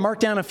you see, I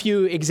marked down a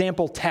few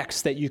example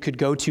texts that you could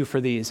go to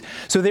for these.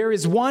 So there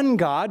is one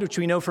God, which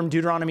we know from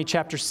Deuteronomy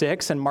chapter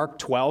 6 and Mark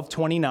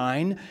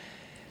 12:29.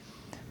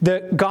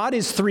 The God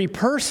is three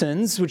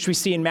persons, which we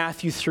see in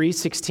Matthew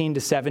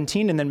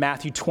 3:16-17, and then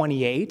Matthew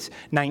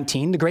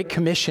 28:19, the Great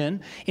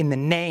Commission in the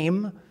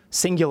name,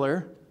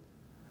 singular,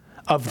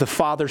 of the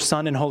Father,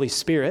 Son, and Holy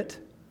Spirit.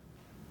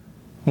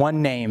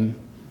 One name,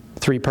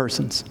 three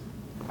persons.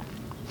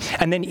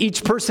 And then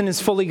each person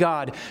is fully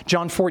God.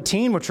 John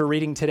 14, which we're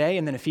reading today,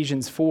 and then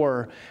Ephesians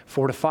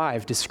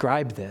 4:4-5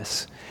 describe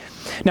this.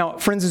 Now,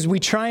 friends, as we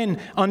try and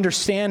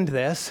understand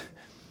this,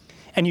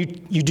 and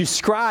you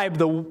describe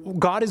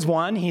God is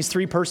one, he's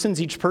three persons,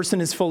 each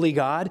person is fully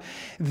God.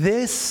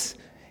 This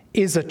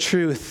is a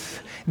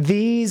truth.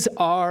 These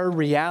are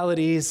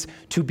realities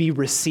to be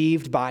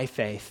received by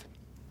faith.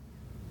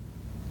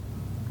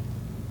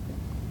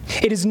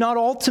 It is not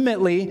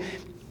ultimately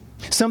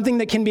something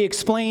that can be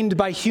explained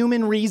by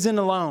human reason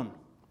alone.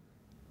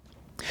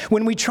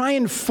 When we try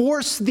and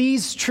force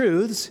these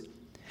truths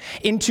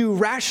into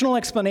rational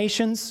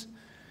explanations,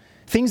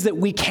 things that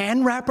we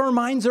can wrap our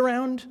minds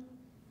around,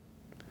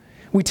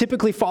 we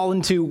typically fall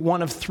into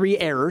one of three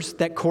errors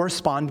that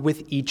correspond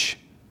with each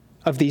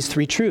of these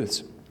three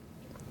truths.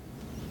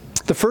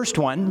 The first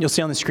one, you'll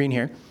see on the screen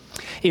here,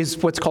 is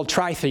what's called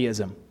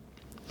tritheism.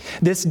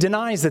 This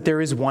denies that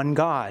there is one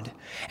God.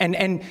 And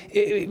as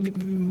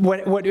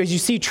you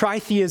see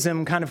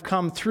tritheism kind of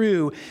come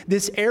through,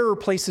 this error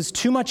places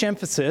too much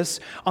emphasis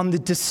on the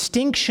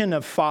distinction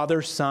of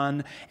Father,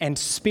 Son, and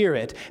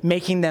Spirit,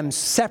 making them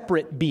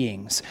separate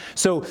beings.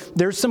 So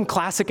there's some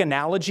classic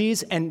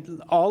analogies,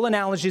 and all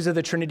analogies of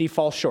the Trinity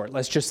fall short.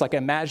 Let's just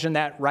imagine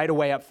that right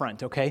away up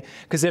front, okay?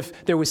 Because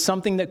if there was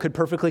something that could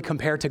perfectly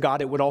compare to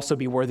God, it would also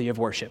be worthy of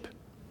worship.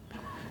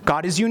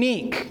 God is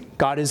unique.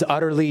 God is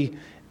utterly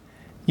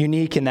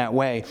unique in that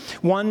way.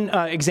 One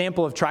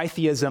example of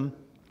tritheism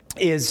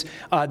is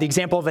the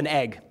example of an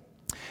egg.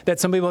 That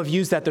some people have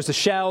used that. There's a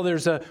shell,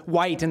 there's a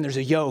white, and there's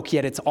a yolk,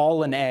 yet it's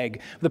all an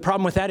egg. The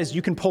problem with that is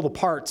you can pull the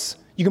parts.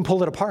 You can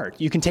pull it apart.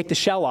 You can take the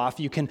shell off.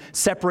 You can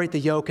separate the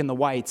yolk and the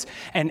whites.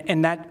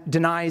 And that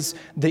denies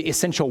the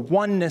essential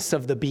oneness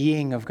of the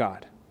being of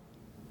God,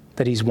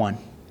 that he's one.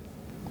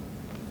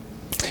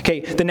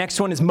 Okay, the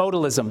next one is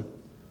modalism.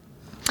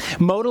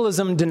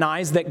 Modalism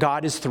denies that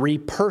God is three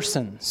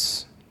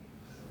persons.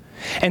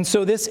 And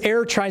so this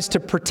error tries to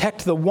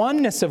protect the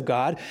oneness of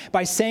God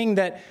by saying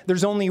that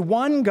there's only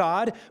one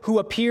God who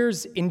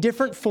appears in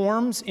different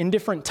forms, in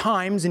different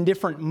times, in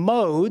different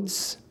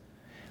modes,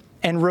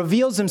 and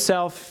reveals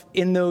himself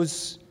in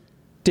those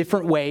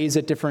different ways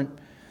at different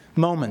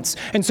moments.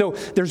 And so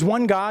there's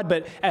one God,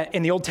 but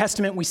in the Old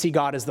Testament we see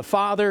God as the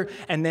Father,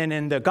 and then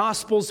in the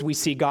Gospels we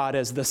see God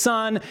as the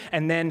Son,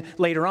 and then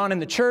later on in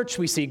the church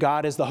we see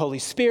God as the Holy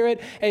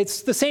Spirit.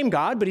 It's the same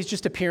God, but he's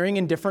just appearing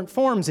in different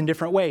forms, in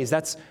different ways.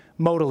 That's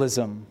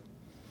modalism.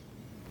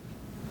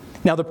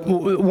 Now, the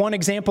one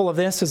example of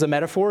this as a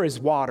metaphor is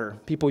water.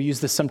 People use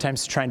this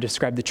sometimes to try and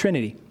describe the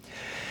Trinity.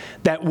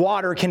 That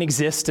water can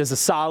exist as a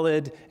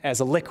solid,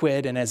 as a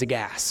liquid, and as a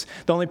gas.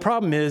 The only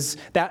problem is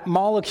that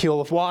molecule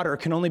of water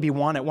can only be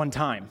one at one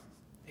time.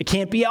 It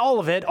can't be all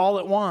of it all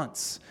at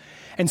once.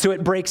 And so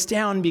it breaks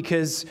down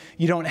because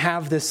you don't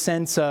have this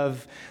sense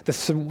of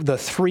the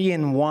three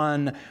in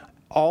one.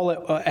 All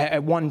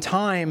at one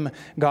time,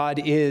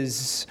 God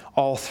is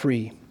all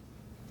three.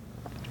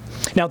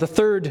 Now, the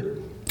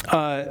third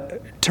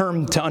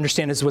term to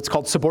understand is what's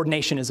called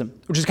subordinationism,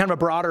 which is kind of a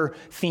broader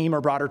theme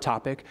or broader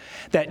topic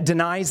that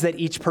denies that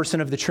each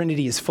person of the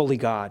Trinity is fully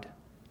God.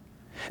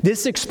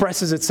 This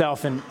expresses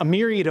itself in a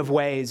myriad of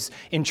ways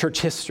in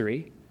church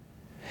history.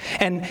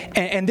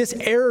 And this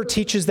error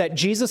teaches that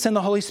Jesus and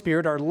the Holy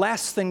Spirit are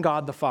less than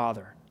God the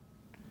Father.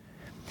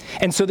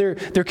 And so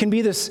there can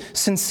be this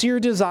sincere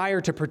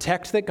desire to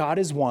protect that God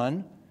is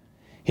one,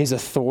 his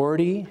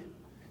authority,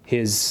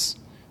 his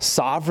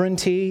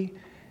sovereignty,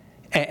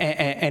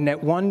 and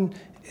at one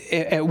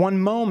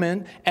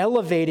moment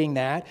elevating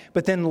that,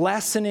 but then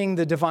lessening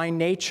the divine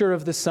nature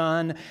of the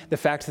Son, the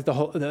fact that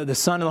the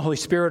Son and the Holy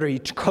Spirit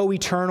are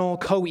co-eternal,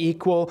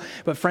 co-equal.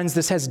 But friends,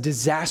 this has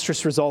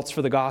disastrous results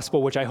for the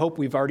gospel, which I hope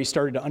we've already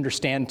started to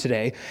understand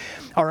today.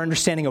 Our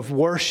understanding of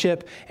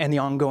worship and the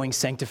ongoing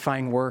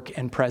sanctifying work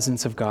and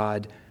presence of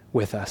God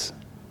with us.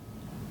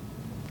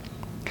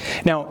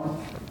 Now,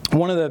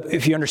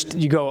 if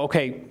you go,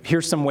 okay,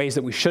 here's some ways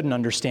that we shouldn't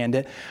understand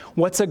it.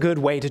 What's a good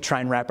way to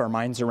try and wrap our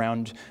minds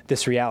around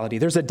this reality?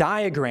 There's a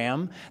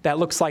diagram that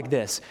looks like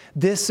this.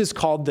 This is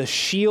called the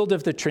shield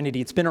of the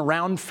Trinity. It's been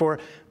around for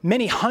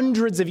many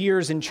hundreds of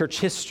years in church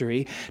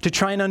history to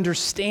try and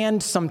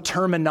understand some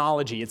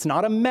terminology. It's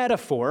not a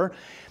metaphor.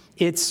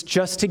 It's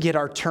just to get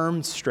our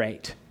terms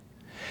straight.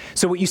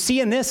 So what you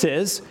see in this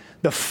is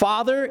The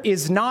Father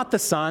is not the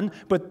Son,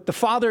 but the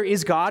Father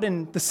is God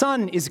and the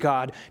Son is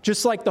God.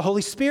 Just like the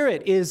Holy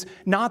Spirit is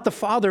not the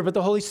Father, but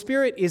the Holy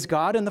Spirit is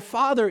God, and the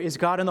Father is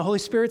God, and the Holy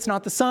Spirit's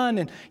not the Son,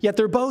 and yet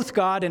they're both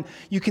God. And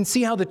you can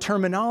see how the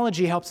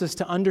terminology helps us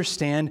to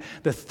understand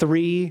the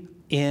three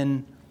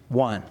in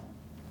one.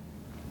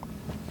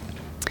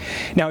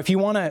 Now, if you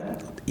want to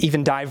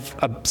even dive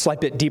a slight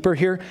bit deeper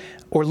here,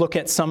 or look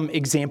at some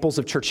examples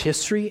of church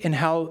history and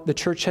how the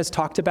church has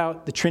talked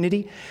about the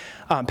Trinity,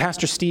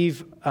 Pastor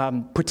Steve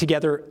put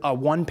together a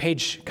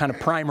one-page kind of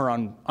primer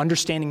on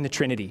understanding the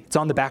Trinity. It's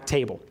on the back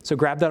table, so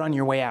grab that on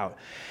your way out.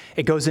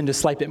 It goes into a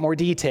slight bit more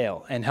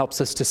detail and helps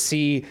us to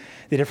see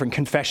the different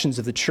confessions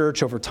of the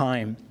church over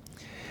time.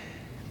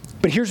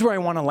 But here's where I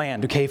want to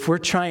land, okay? If we're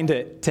trying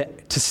to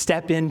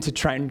step in to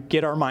try and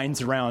get our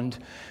minds around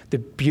the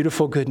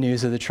beautiful good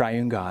news of the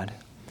Triune God,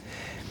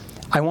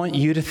 I want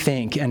you to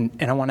think, and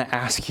I want to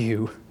ask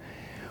you,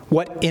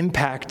 what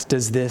impact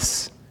does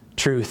this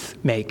truth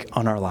make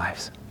on our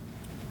lives?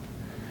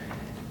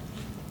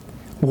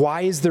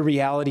 Why is the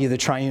reality of the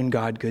Triune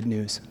God good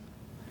news?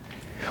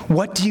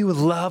 What do you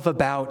love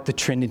about the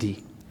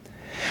Trinity?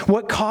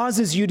 What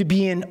causes you to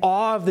be in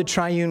awe of the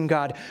Triune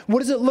God? What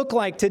does it look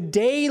like to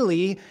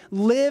daily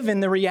live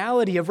in the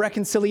reality of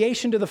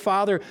reconciliation to the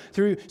Father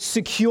through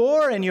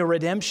secure in your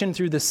redemption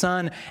through the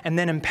Son, and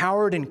then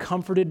empowered and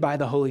comforted by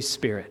the Holy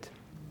Spirit?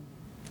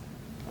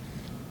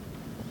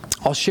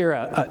 I'll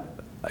share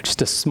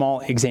just a small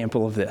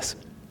example of this.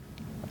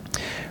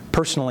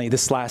 Personally,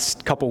 this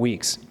last couple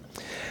weeks,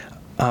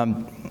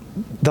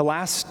 the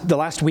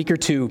last week or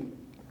two,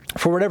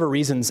 for whatever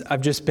reasons,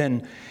 I've just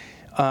been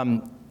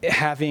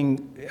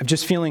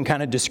just feeling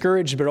kind of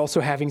discouraged, but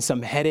also having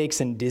some headaches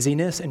and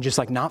dizziness and just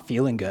like not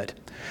feeling good.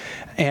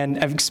 And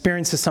I've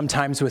experienced this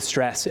sometimes with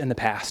stress in the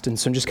past, and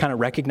so I'm just kind of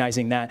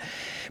recognizing that.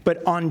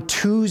 But on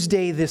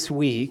Tuesday this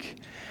week,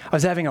 I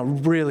was having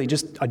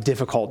just a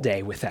difficult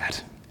day with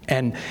that.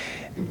 And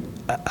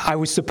I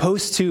was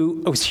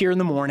here in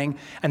the morning,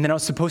 and then I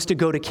was supposed to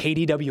go to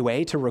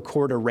KDWA to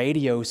record a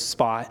radio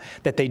spot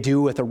that they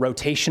do with a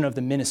rotation of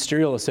the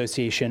Ministerial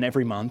Association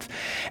every month.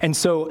 And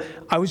so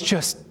I was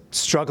just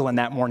struggling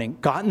that morning,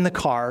 got in the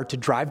car to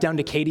drive down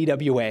to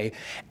KDWA,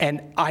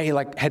 and I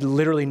had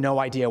literally no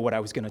idea what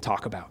I was going to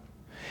talk about.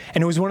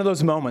 And it was one of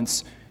those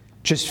moments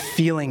just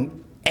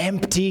feeling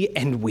empty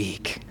and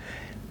weak,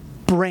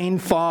 brain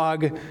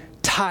fog,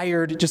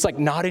 tired, just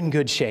not in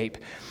good shape.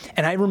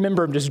 And I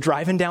remember just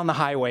driving down the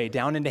highway,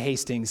 down into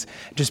Hastings,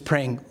 just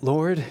praying,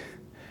 Lord,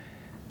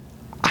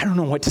 I don't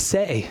know what to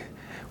say.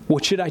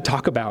 What should I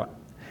talk about?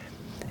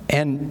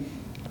 And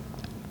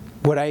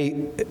what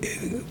I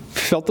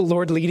felt the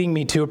Lord leading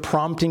me to,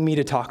 prompting me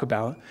to talk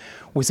about,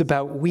 was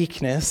about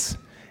weakness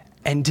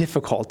and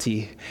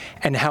difficulty,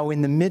 and how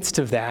in the midst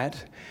of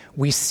that,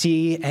 we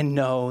see and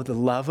know the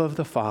love of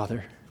the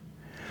Father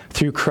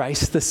through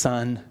Christ the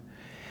Son,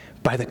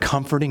 by the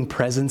comforting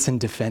presence and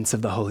defense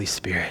of the Holy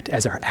Spirit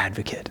as our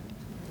advocate.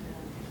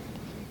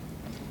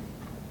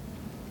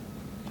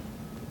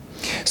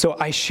 So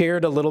I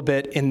shared a little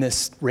bit in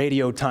this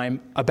radio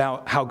time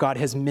about how God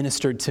has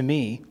ministered to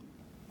me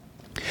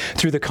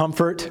through the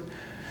comfort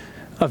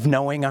of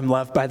knowing I'm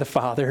loved by the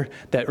Father,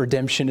 that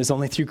redemption is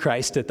only through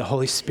Christ, that the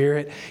Holy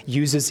Spirit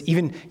uses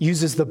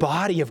the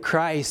body of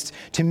Christ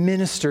to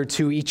minister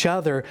to each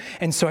other.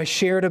 And so I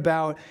shared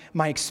about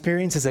my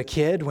experience as a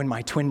kid when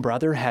my twin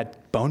brother had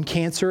bone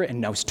cancer,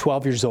 and I was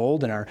 12 years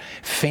old, and our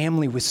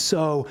family was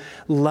so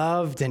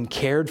loved and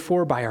cared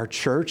for by our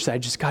church that I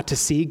just got to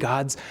see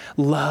God's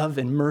love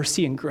and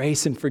mercy and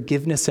grace and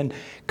forgiveness and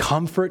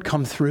comfort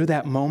come through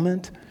that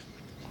moment.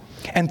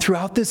 And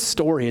throughout this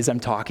story, as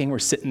I'm talking, we're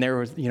sitting there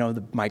with,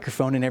 the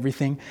microphone and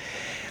everything.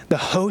 The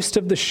host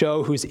of the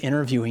show who's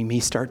interviewing me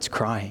starts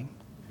crying.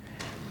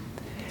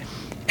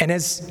 And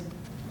as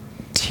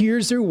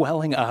tears are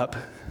welling up,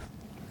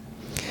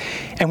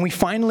 and we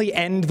finally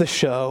end the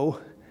show,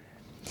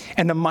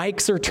 and the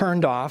mics are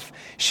turned off,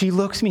 she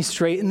looks me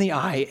straight in the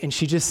eye, and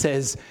she just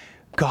says,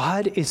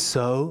 God is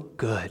so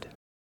good.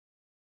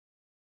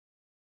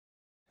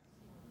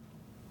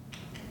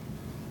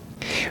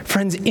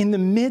 Friends, in the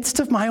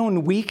midst of my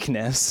own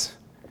weakness,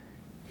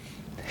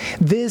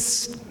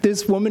 this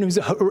woman who's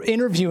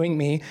interviewing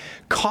me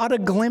caught a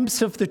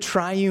glimpse of the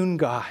Triune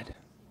God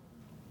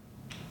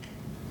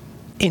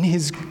in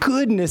his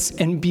goodness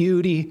and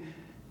beauty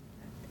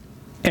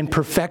and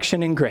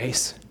perfection and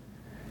grace.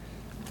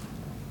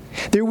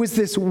 There was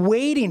this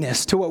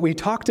weightiness to what we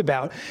talked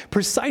about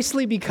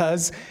precisely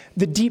because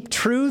the deep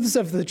truths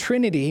of the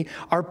Trinity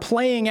are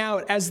playing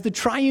out as the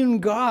Triune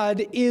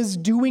God is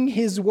doing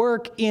his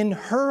work in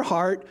her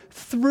heart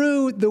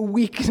through the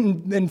weak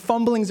and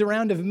fumblings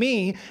around of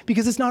me,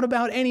 because it's not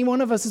about any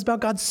one of us, it's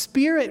about God's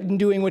Spirit and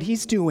doing what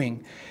he's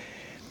doing.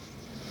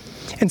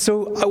 And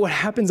so what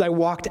happens, I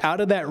walked out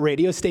of that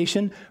radio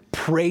station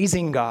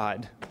praising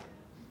God,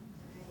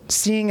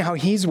 seeing how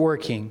he's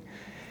working,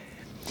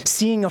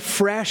 seeing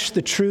afresh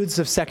the truths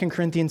of 2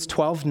 Corinthians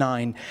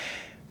 12:9,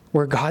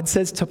 where God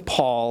says to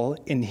Paul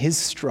in his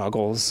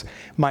struggles,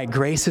 my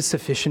grace is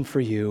sufficient for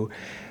you,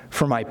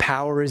 for my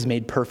power is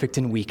made perfect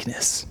in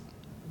weakness.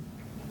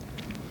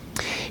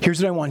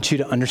 Here's what I want you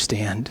to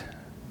understand.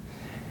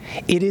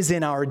 It is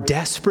in our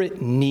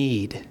desperate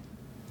need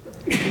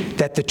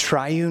that the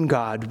triune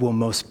God will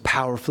most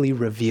powerfully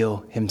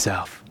reveal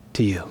himself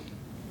to you.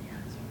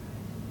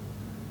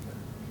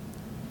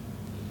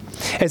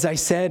 As I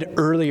said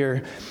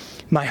earlier,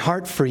 my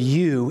heart for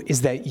you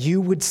is that you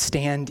would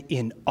stand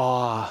in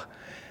awe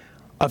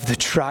of the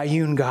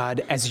triune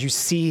God as you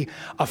see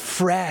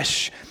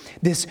afresh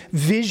this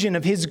vision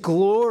of his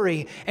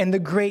glory and the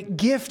great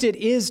gift it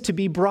is to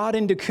be brought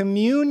into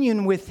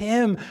communion with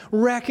him,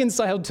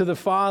 reconciled to the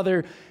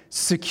Father,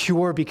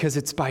 secure because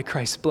it's by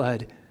Christ's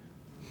blood,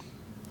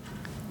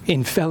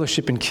 in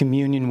fellowship and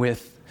communion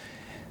with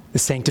the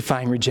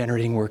sanctifying,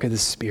 regenerating work of the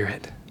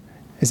Spirit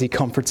as he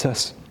comforts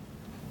us.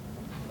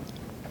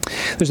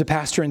 There's a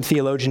pastor and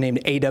theologian named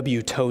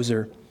A.W.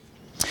 Tozer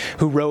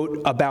who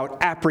wrote about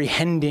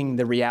apprehending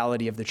the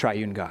reality of the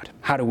triune God.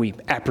 How do we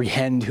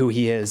apprehend who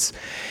he is?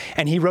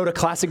 And he wrote a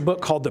classic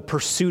book called The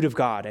Pursuit of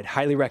God. I'd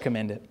highly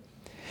recommend it.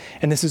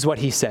 And this is what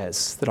he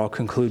says that I'll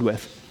conclude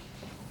with.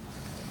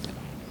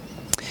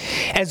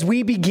 As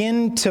we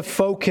begin to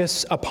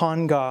focus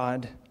upon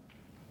God,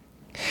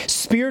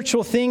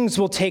 spiritual things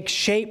will take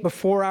shape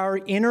before our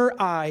inner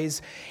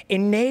eyes,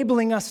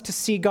 enabling us to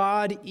see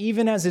God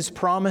even as is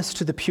promised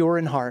to the pure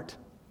in heart.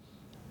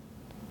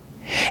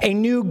 A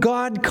new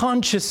God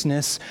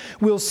consciousness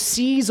will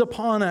seize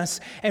upon us,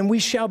 and we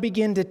shall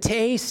begin to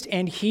taste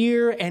and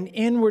hear and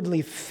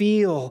inwardly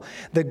feel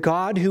the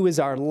God who is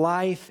our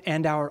life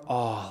and our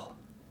all.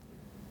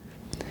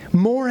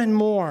 More and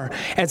more,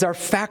 as our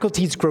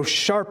faculties grow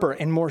sharper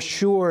and more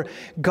sure,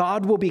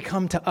 God will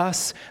become to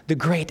us the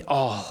great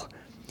all,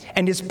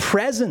 and his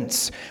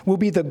presence will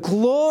be the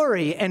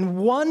glory and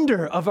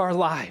wonder of our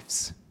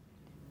lives.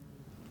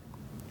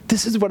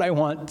 This is what I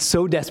want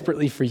so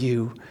desperately for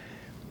you,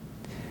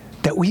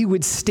 that we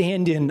would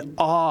stand in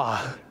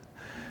awe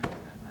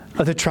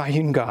of the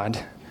triune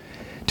God,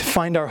 to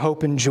find our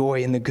hope and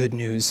joy in the good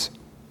news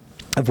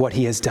of what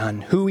he has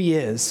done, who he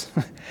is,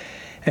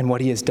 and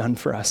what he has done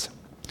for us.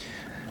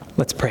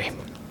 Let's pray.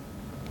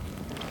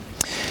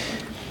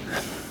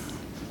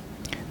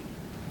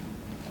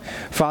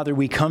 Father,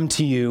 we come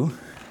to you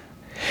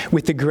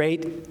with the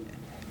great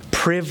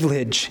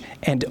privilege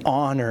and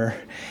honor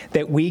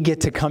that we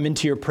get to come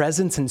into your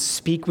presence and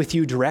speak with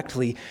you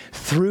directly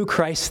through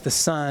Christ the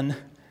Son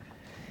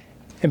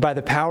and by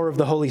the power of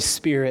the Holy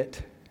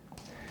Spirit.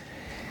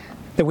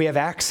 That we have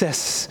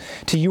access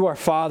to you, our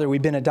Father.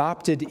 We've been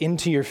adopted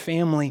into your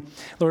family.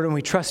 Lord, when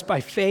we trust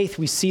by faith,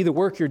 we see the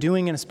work you're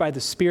doing in us by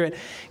the Spirit.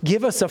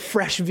 Give us a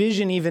fresh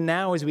vision even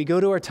now as we go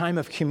to our time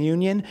of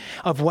communion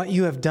of what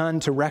you have done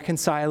to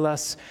reconcile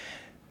us,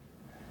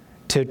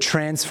 to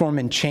transform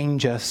and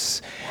change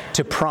us,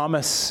 to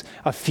promise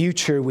a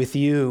future with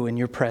you in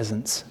your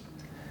presence.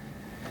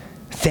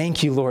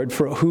 Thank you, Lord,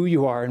 for who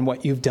you are and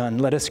what you've done.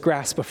 Let us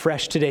grasp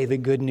afresh today the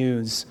good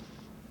news.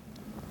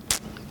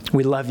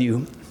 We love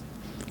you.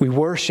 We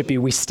worship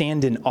you. We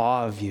stand in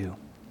awe of you.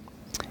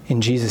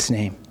 In Jesus'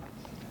 name,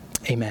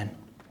 amen.